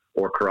there,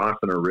 or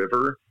crossing a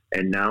river.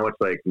 And now it's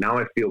like, now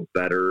I feel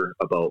better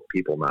about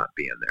people not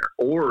being there.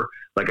 Or,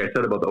 like I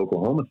said about the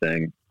Oklahoma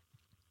thing,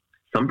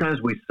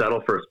 sometimes we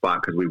settle for a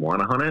spot because we want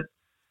to hunt it,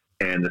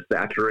 and the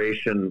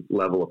saturation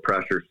level of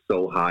pressure is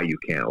so high you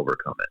can't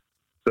overcome it.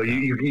 So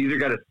you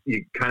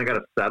kind of got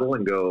to settle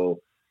and go,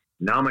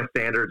 now my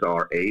standards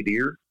are a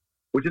deer,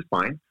 which is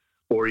fine.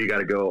 Or you got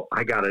to go,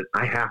 I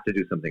have to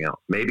do something else.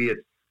 Maybe it's,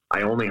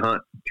 I only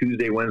hunt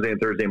Tuesday, Wednesday, and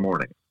Thursday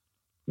morning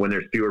when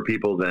there's fewer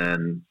people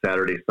than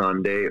Saturday,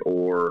 Sunday,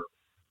 or,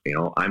 you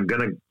know, I'm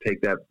going to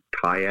take that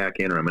kayak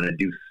in, or I'm going to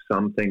do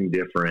something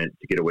different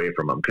to get away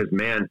from them. Because,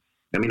 man,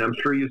 I mean, I'm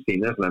sure you've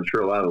seen this, and I'm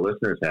sure a lot of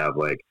listeners have,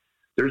 like,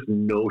 there's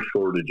no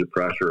shortage of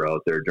pressure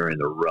out there during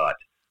the rut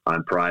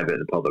on private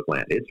and public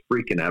land. It's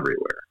freaking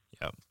everywhere.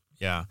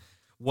 Yeah.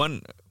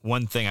 One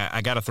thing,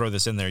 I got to throw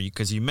this in there,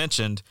 because you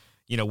mentioned,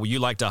 you know, you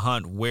like to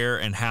hunt where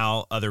and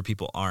how other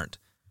people aren't.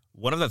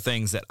 One of the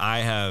things that I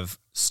have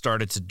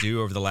started to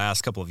do over the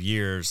last couple of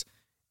years,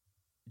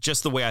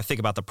 just the way I think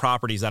about the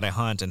properties that I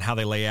hunt and how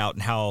they lay out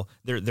and how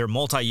they're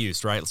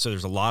multi-use, right? So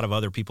there's a lot of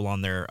other people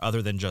on there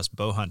other than just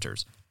bow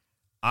hunters.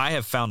 I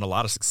have found a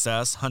lot of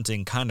success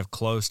hunting kind of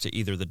close to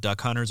either the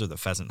duck hunters or the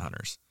pheasant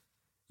hunters,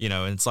 you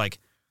know, and it's like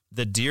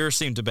the deer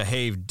seem to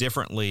behave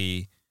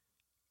differently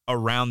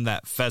around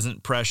that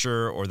pheasant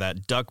pressure or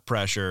that duck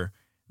pressure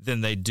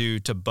than they do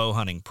to bow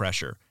hunting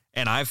pressure.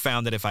 And I've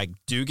found that if I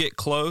do get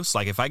close,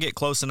 like if I get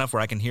close enough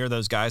where I can hear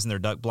those guys in their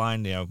duck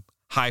blind, you know,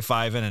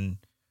 high-fiving and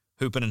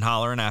hooping and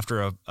hollering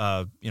after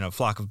a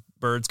flock of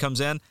birds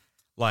comes in,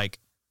 like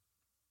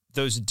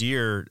those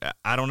deer,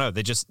 I don't know,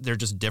 they're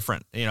just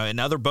different, you know, and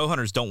other bow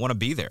hunters don't want to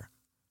be there.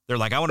 They're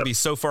like, I want to be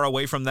so far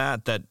away from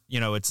that, you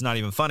know, it's not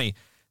even funny.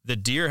 The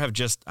deer have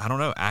just, I don't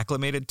know,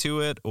 acclimated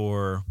to it,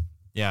 or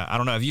yeah, I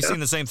don't know. Have you seen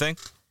the same thing?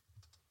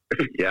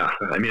 Yeah.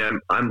 I mean,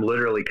 I'm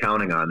literally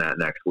counting on that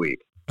next week.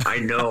 I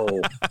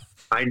know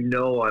I'm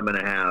going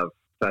to have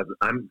pheasant.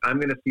 I'm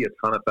going to see a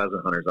ton of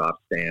pheasant hunters off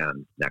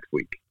stand next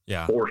week.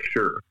 Yeah, for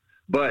sure.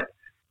 But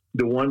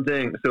the one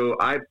thing, so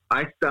I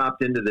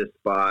stopped into this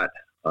spot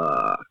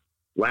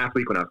last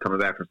week when I was coming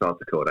back from South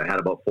Dakota. I had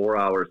about 4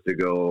 hours to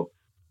go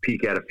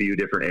peek at a few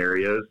different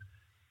areas,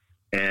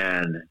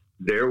 and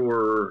there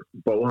were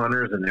bow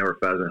hunters and there were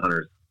pheasant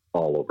hunters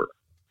all over.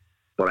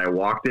 But I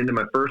walked into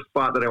my first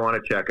spot that I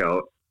want to check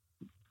out,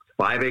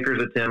 5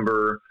 acres of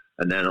timber,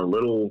 and then a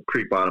little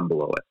creek bottom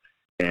below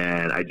it.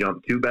 And I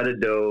jumped 2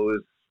 bedded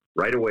does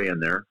right away in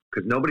there,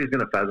 because nobody's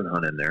going to pheasant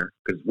hunt in there,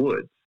 because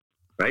woods,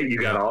 right? You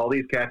got all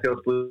these cattail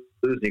sloughs,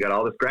 and you got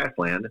all this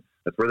grassland.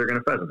 That's where they're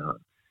going to pheasant hunt.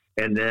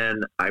 And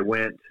then I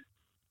went,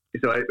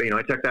 so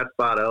I checked that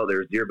spot out.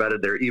 There's deer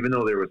bedded there, even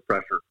though there was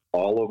pressure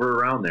all over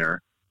around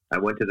there. I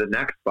went to the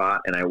next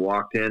spot, and I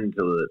walked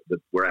into the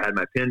where I had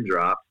my pin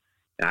dropped,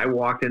 And I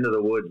walked into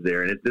the woods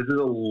there, and this is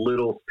a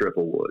little strip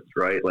of woods,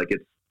 right? Like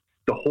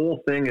the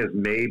whole thing is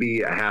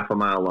maybe a half a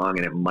mile long,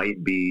 and it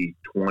might be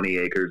 20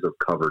 acres of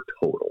cover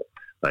total.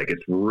 Like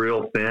it's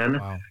real thin.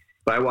 Wow.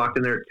 But I walked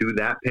in there to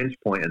that pinch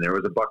point, and there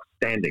was a buck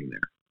standing there.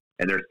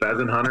 And there's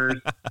pheasant hunters.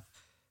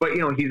 But,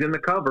 he's in the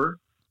cover,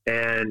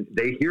 and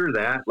they hear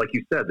that. Like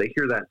you said, they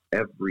hear that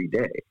every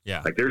day.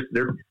 Yeah. Like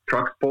their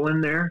trucks pull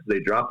in there. They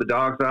drop the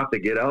dogs off. They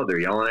get out. They're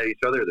yelling at each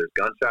other. There's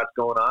gunshots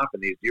going off,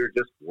 and these deer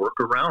just work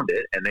around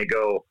it. And they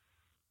go,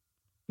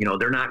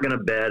 they're not going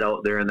to bed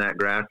out there in that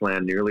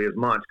grassland nearly as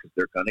much because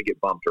they're going to get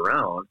bumped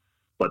around.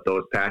 But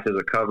those patches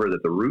of cover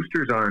that the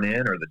roosters aren't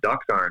in or the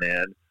ducks aren't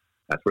in,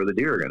 that's where the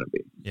deer are going to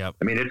be. Yep.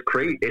 I mean, it's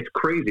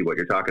crazy what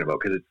you're talking about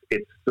because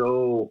it's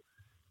so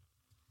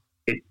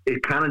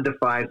it kind of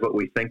defies what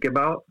we think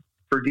about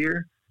for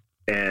deer,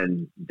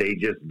 and they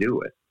just do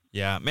it.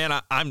 Yeah,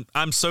 man,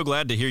 I'm so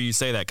glad to hear you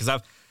say that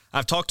because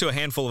I've talked to a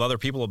handful of other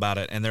people about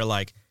it, and they're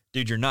like,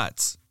 "Dude, you're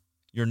nuts,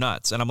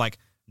 and I'm like,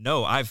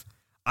 "No, I've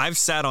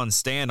sat on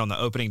stand on the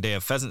opening day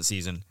of pheasant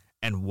season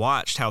and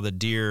watched how the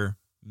deer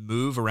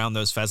move around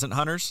those pheasant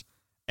hunters,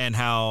 and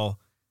how."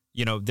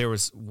 There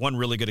was one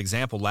really good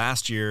example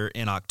last year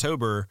in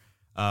October.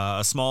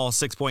 A small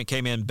 6-point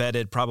came in,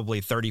 bedded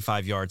probably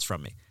 35 yards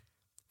from me.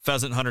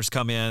 Pheasant hunters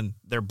come in,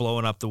 they're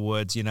blowing up the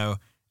woods.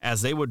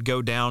 As they would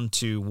go down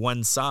to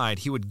one side,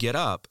 he would get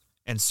up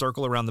and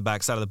circle around the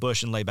back side of the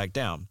bush and lay back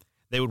down.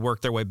 They would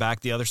work their way back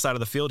the other side of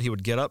the field. He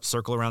would get up,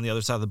 circle around the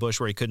other side of the bush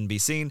where he couldn't be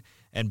seen,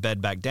 and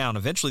bed back down.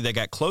 Eventually, they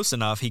got close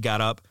enough. He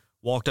got up,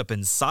 walked up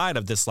inside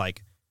of this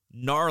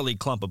gnarly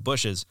clump of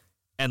bushes,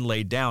 and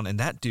laid down. And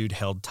that dude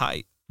held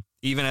tight.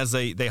 Even as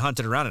they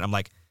hunted around it, I'm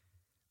like,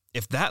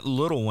 if that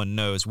little one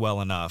knows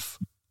well enough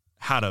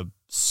how to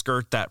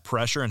skirt that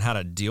pressure and how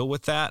to deal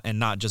with that and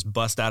not just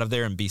bust out of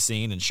there and be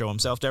seen and show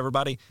himself to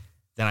everybody,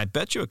 then I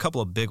bet you a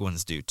couple of big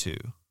ones do too.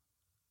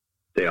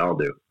 They all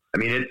do. I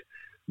mean, it's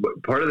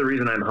part of the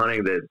reason I'm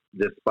hunting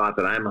this spot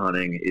that I'm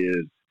hunting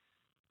is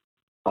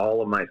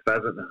all of my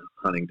pheasant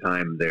hunting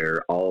time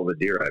there, all the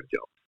deer I've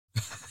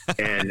jumped.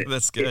 And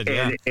that's good.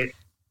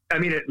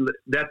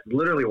 That's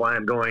literally why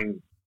I'm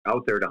going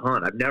out there to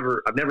hunt. I've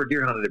never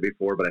deer hunted it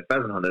before, but I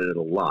pheasant hunted it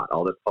a lot,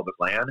 all this public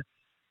land.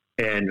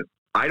 And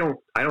I don't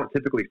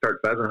typically start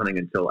pheasant hunting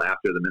until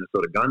after the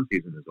Minnesota gun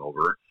season is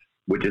over,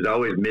 which is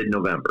always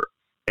mid-November.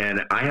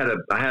 And I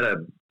had a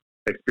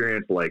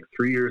experience like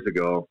 3 years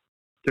ago,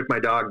 took my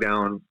dog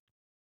down,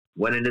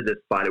 went into this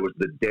spot. It was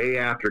the day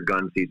after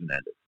gun season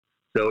ended.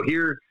 So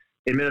here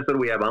in Minnesota,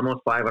 we have almost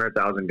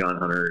 500,000 gun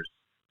hunters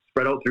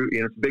spread out through,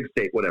 it's a big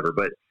state, whatever,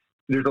 but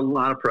there's a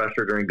lot of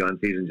pressure during gun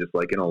season, just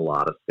like in a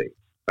lot of states.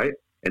 Right?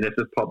 And this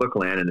is public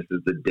land, and this is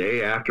the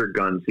day after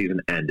gun season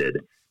ended.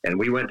 And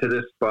we went to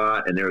this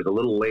spot, and there was a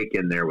little lake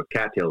in there with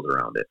cattails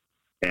around it.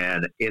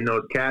 And in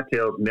those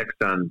cattails,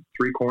 mixed on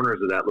 3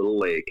 corners of that little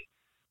lake,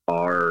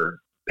 are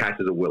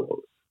patches of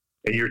willows.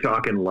 And you're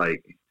talking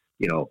like,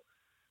 a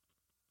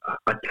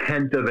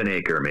 1/10 of an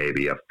acre,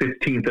 maybe a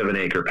 1/15 of an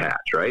acre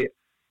patch, right?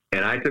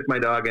 And I took my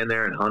dog in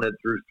there and hunted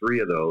through 3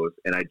 of those,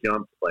 and I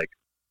jumped like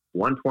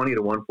 120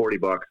 to 140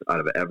 bucks out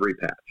of every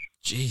patch.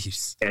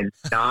 Jeez. And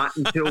not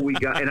until we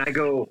got, and I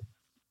go,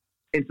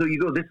 and so you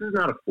go, this is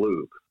not a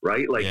fluke,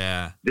 right? Like,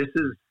 yeah.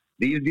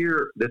 These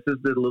deer, this is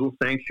the little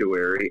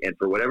sanctuary. And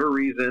for whatever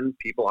reason,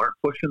 people aren't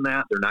pushing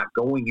that. They're not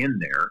going in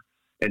there.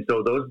 And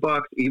so those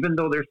bucks, even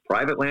though there's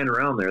private land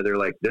around there, they're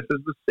like, this is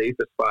the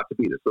safest spot to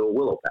be, this little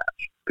willow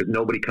patch, because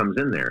nobody comes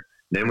in there.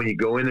 And then when you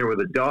go in there with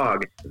a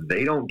dog,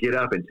 they don't get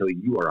up until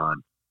you are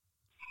on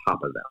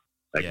top of them.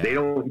 Like, They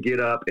don't get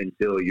up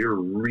until you're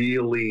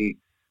really,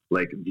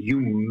 like, you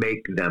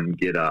make them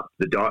get up.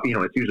 The dog,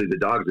 it's usually the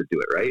dogs that do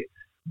it, right?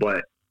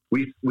 But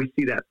we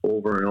see that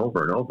over and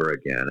over and over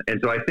again. And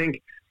so I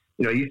think,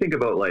 you think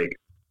about, like,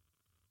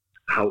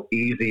 how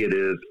easy it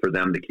is for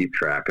them to keep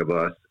track of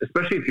us,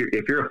 especially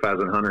if you're a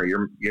pheasant hunter,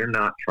 you're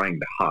not trying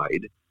to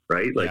hide,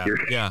 right? Like,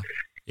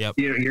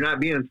 you're not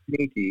being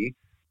sneaky,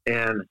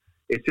 and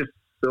it's just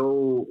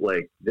so,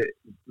 like,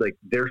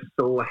 they're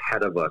so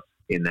ahead of us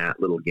in that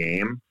little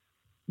game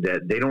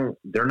that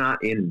they're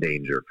not in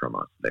danger from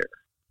us there.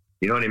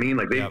 You know what I mean?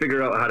 Like, they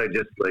figure out how to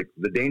just, like,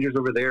 the danger's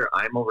over there,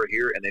 I'm over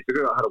here, and they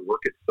figure out how to work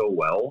it so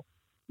well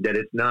that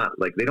it's not,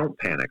 like, they don't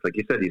panic. Like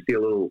you said, you see a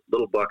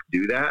little buck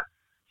do that,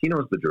 he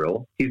knows the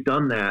drill. He's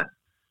done that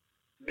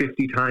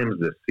 50 times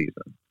this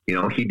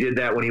season. He did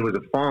that when he was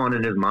a fawn,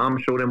 and his mom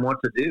showed him what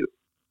to do.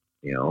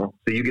 So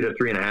you get a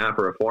 3.5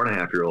 or a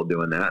 4.5-year-old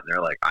doing that, and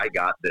they're like, I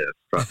got this,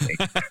 trust me.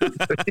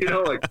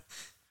 Like,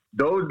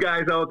 those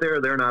guys out there,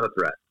 they're not a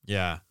threat.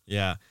 Yeah.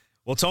 Yeah.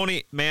 Well,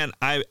 Tony, man,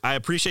 I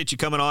appreciate you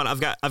coming on. I've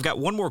got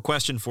one more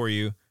question for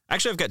you.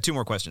 Actually, I've got 2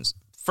 more questions.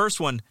 First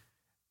one,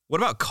 what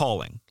about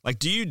calling? Like,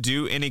 do you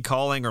do any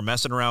calling or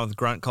messing around with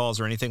grunt calls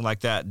or anything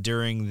like that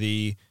during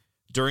the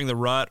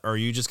rut, or are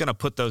you just going to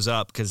put those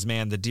up because,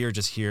 man, the deer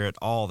just hear it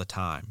all the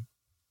time?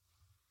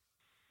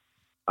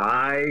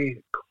 I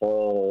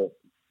call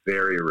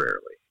very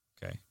rarely.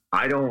 Okay.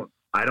 I don't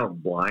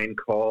blind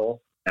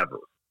call ever.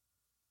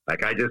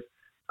 Like,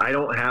 I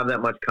don't have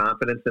that much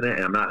confidence in it,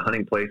 and I'm not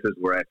hunting places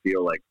where I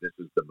feel like this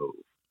is the move,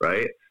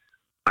 right?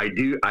 I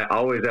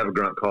always have a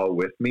grunt call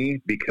with me,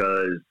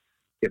 because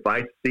if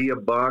I see a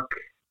buck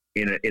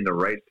in the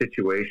right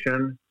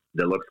situation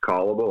that looks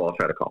callable, I'll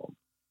try to call him,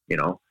 you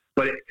know.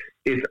 But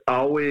it's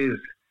always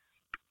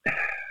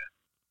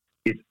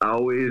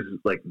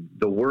like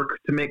the work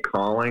to make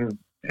calling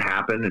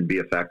happen and be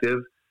effective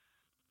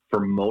for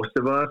most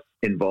of us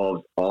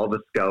involves all the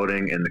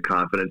scouting and the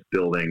confidence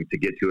building to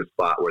get to a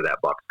spot where that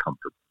buck's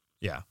comfortable.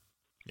 Yeah.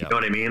 You know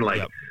what I mean?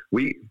 Like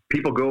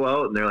people go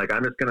out and they're like,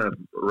 I'm just going to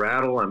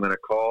rattle, I'm going to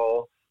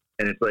call.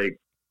 And it's like,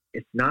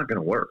 it's not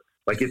going to work.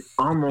 Like, it's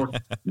almost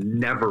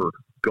never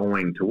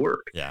going to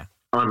work. Yeah.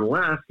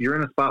 Unless you're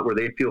in a spot where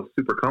they feel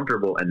super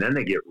comfortable, and then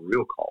they get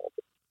real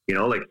callable. You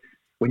know, like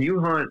when you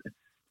hunt,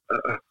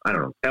 I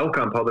don't know, elk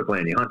on public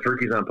land, you hunt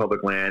turkeys on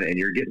public land, and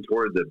you're getting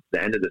toward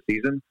the end of the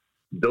season,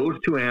 those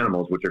two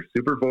animals, which are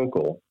super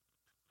vocal,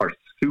 are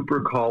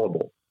super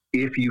callable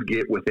if you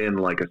get within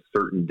like a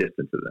certain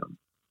distance of them.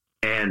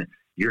 And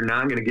you're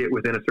not going to get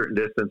within a certain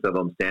distance of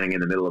them standing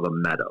in the middle of a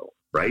meadow,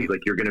 right?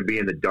 Like, you're going to be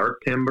in the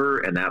dark timber,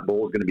 and that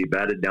bull is going to be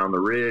bedded down the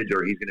ridge,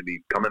 or he's going to be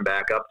coming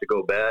back up to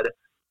go bed.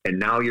 And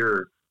now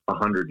you're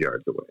 100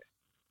 yards away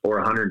or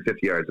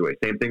 150 yards away.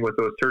 Same thing with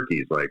those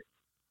turkeys. Like,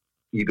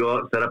 you go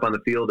out and set up on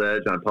the field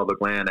edge on public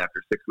land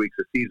after 6 weeks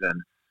of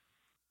season,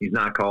 he's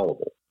not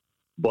callable.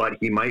 But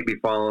he might be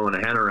following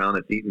a hen around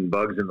that's eating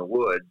bugs in the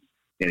woods.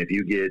 And if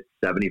you get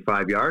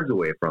 75 yards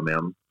away from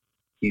him,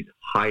 he's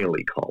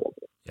highly callable.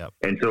 Yep.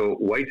 And so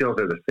whitetails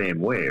are the same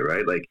way,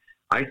 right? Like,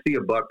 I see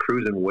a buck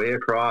cruising way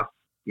across,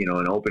 you know,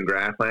 an open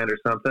grassland or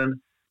something.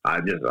 I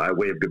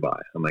wave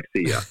goodbye. I'm like,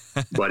 see ya.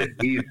 But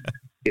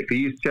if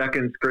he's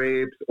checking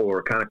scrapes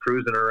or kind of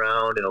cruising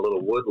around in a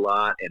little wood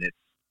lot and it's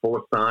full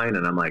of sign,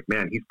 and I'm like,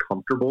 man, he's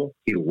comfortable.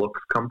 He looks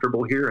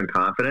comfortable here and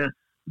confident.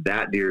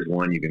 That deer's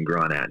one you can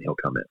grunt at and he'll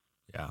come in.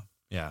 Yeah.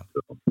 Yeah.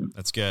 So.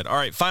 That's good. All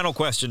right. Final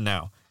question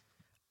now.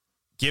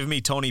 Give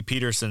me Tony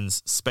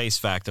Peterson's space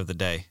fact of the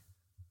day.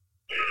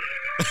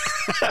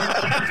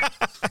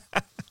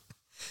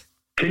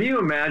 Can you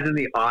imagine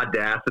the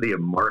audacity of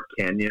Mark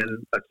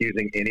Kenyon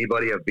accusing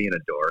anybody of being a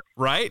dork?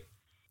 Right.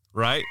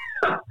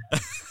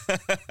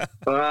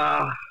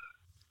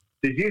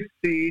 Did you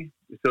see?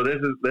 So this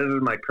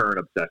is my current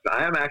obsession.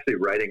 I am actually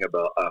writing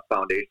about a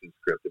foundation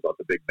script about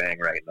the Big Bang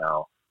right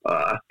now,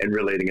 and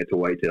relating it to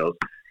whitetails.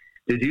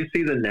 Did you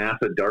see the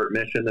NASA DART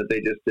mission that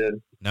they just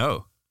did?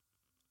 No.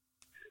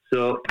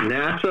 So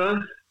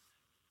NASA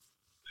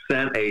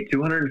sent a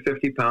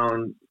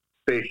 250-pound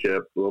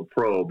spaceship, little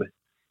probe,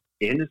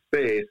 into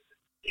space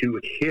to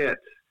hit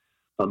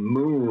a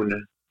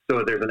moon.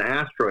 So there's an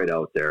asteroid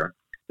out there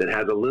that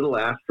has a little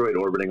asteroid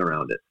orbiting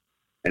around it.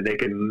 And they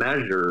can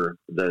measure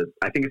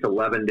I think it's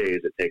 11 days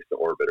it takes to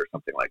orbit or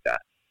something like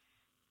that.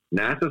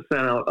 NASA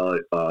sent out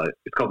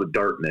it's called the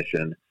DART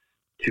mission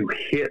to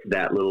hit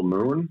that little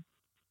moon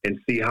and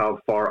see how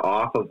far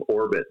off of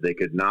orbit they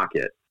could knock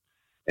it.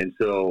 And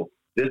so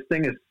this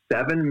thing is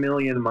 7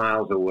 million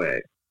miles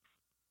away.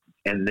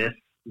 And this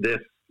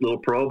little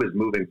probe is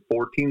moving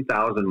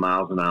 14,000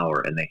 miles an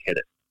hour, and they hit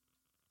it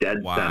dead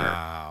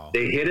center.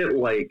 They hit it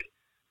like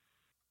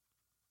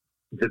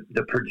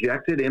the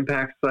projected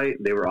impact site.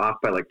 They were off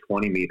by like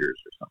 20 meters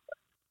or something.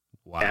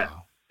 Wow. At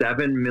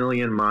 7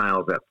 million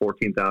miles at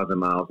 14,000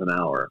 miles an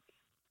hour.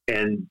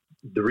 And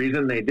the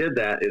reason they did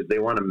that is they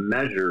want to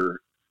measure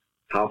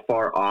how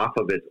far off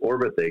of its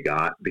orbit they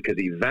got, because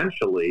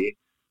eventually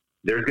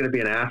there's going to be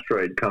an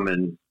asteroid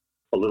coming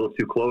a little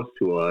too close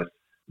to us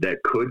that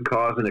could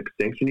cause an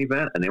extinction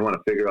event, and they want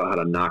to figure out how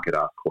to knock it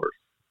off course.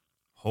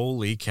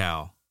 Holy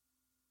cow.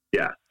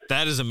 Yeah.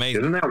 That is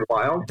amazing. Isn't that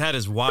wild? That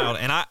is wild.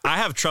 And I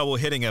have trouble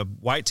hitting a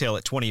whitetail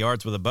at 20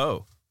 yards with a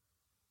bow.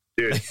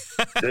 Dude,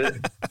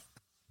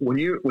 when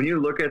you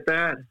look at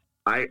that,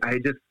 I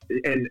just,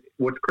 and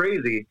what's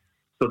crazy,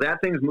 so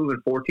that thing's moving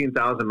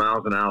 14,000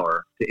 miles an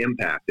hour to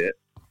impact it,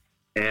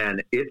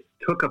 and it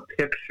took a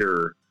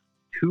picture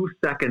 2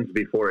 seconds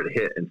before it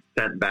hit and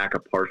sent back a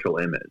partial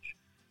image.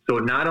 So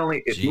not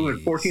only it's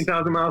moving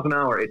 14,000 miles an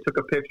hour, it took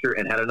a picture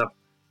and had enough,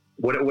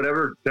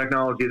 whatever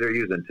technology they're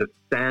using, to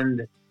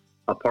send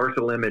a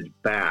partial image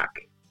back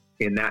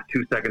in that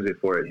 2 seconds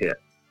before it hit.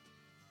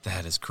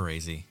 That is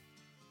crazy.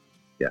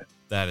 Yeah.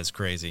 That is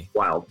crazy.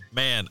 Wild.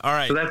 Man, all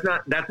right. So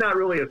that's not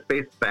really a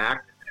space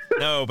fact.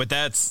 No, but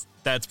that's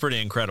pretty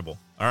incredible.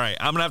 All right,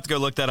 I'm going to have to go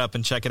look that up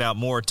and check it out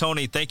more.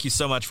 Tony, thank you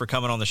so much for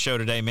coming on the show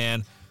today,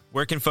 man.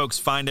 Where can folks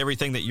find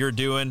everything that you're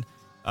doing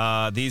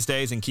these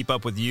days and keep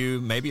up with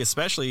you? Maybe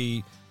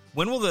especially,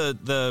 when will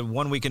the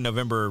 1 week in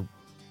November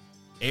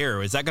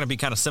air? Is that going to be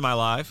kind of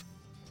semi-live?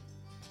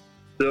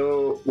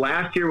 So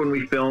last year when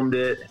we filmed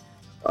it,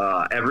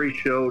 every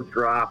show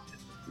dropped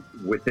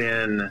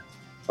within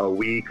a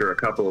week or a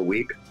couple of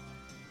weeks.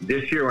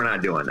 This year we're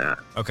not doing that.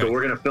 Okay. So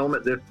we're going to film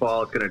it this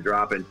fall. It's going to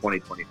drop in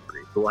 2023.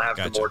 So we'll have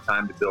some more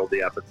time to build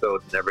the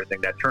episodes and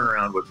everything. That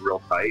turnaround was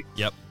real tight.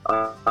 Yep.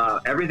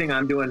 Everything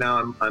I'm doing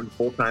now, I'm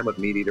full-time with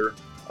Meat Eater.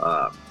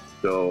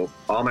 So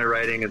all my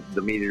writing is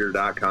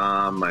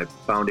themeateater.com, my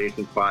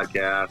Foundations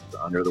podcast,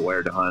 Under the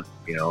Wire to Hunt,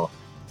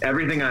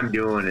 everything I'm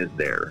doing is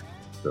there.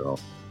 So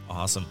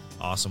awesome.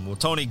 Well,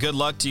 Tony, good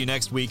luck to you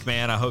next week,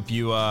 man. I hope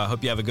you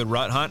have a good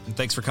rut hunt, and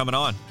thanks for coming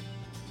on.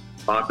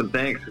 Awesome.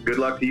 Thanks. Good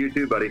luck to you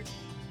too, buddy.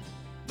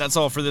 That's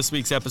all for this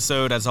week's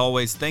episode. As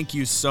always, thank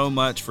you so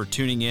much for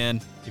tuning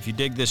in. If you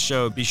dig this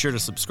show, be sure to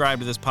subscribe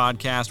to this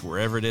podcast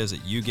wherever it is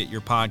that you get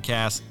your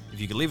podcasts.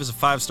 If you could leave us a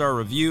 5-star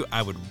review,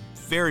 I would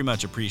very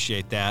much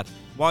appreciate that.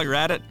 While you're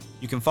at it,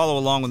 you can follow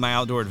along with my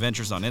outdoor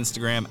adventures on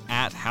Instagram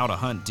at How to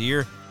Hunt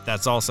Deer.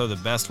 That's also the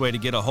best way to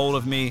get a hold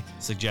of me,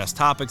 suggest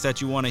topics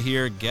that you want to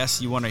hear,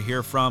 guests you want to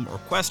hear from, or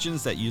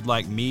questions that you'd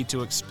like me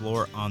to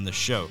explore on the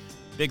show.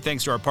 Big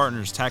thanks to our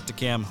partners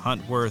Tactacam,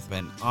 Huntworth,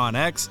 and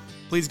OnX.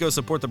 Please go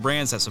support the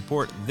brands that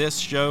support this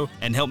show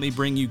and help me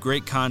bring you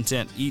great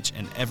content each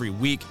and every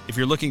week. If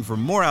you're looking for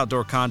more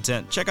outdoor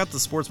content, check out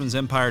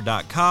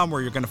thesportsmansempire.com,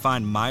 where you're going to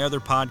find my other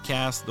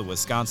podcast, The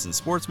Wisconsin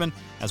Sportsman,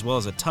 as well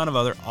as a ton of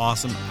other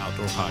awesome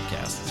outdoor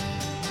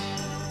podcasts.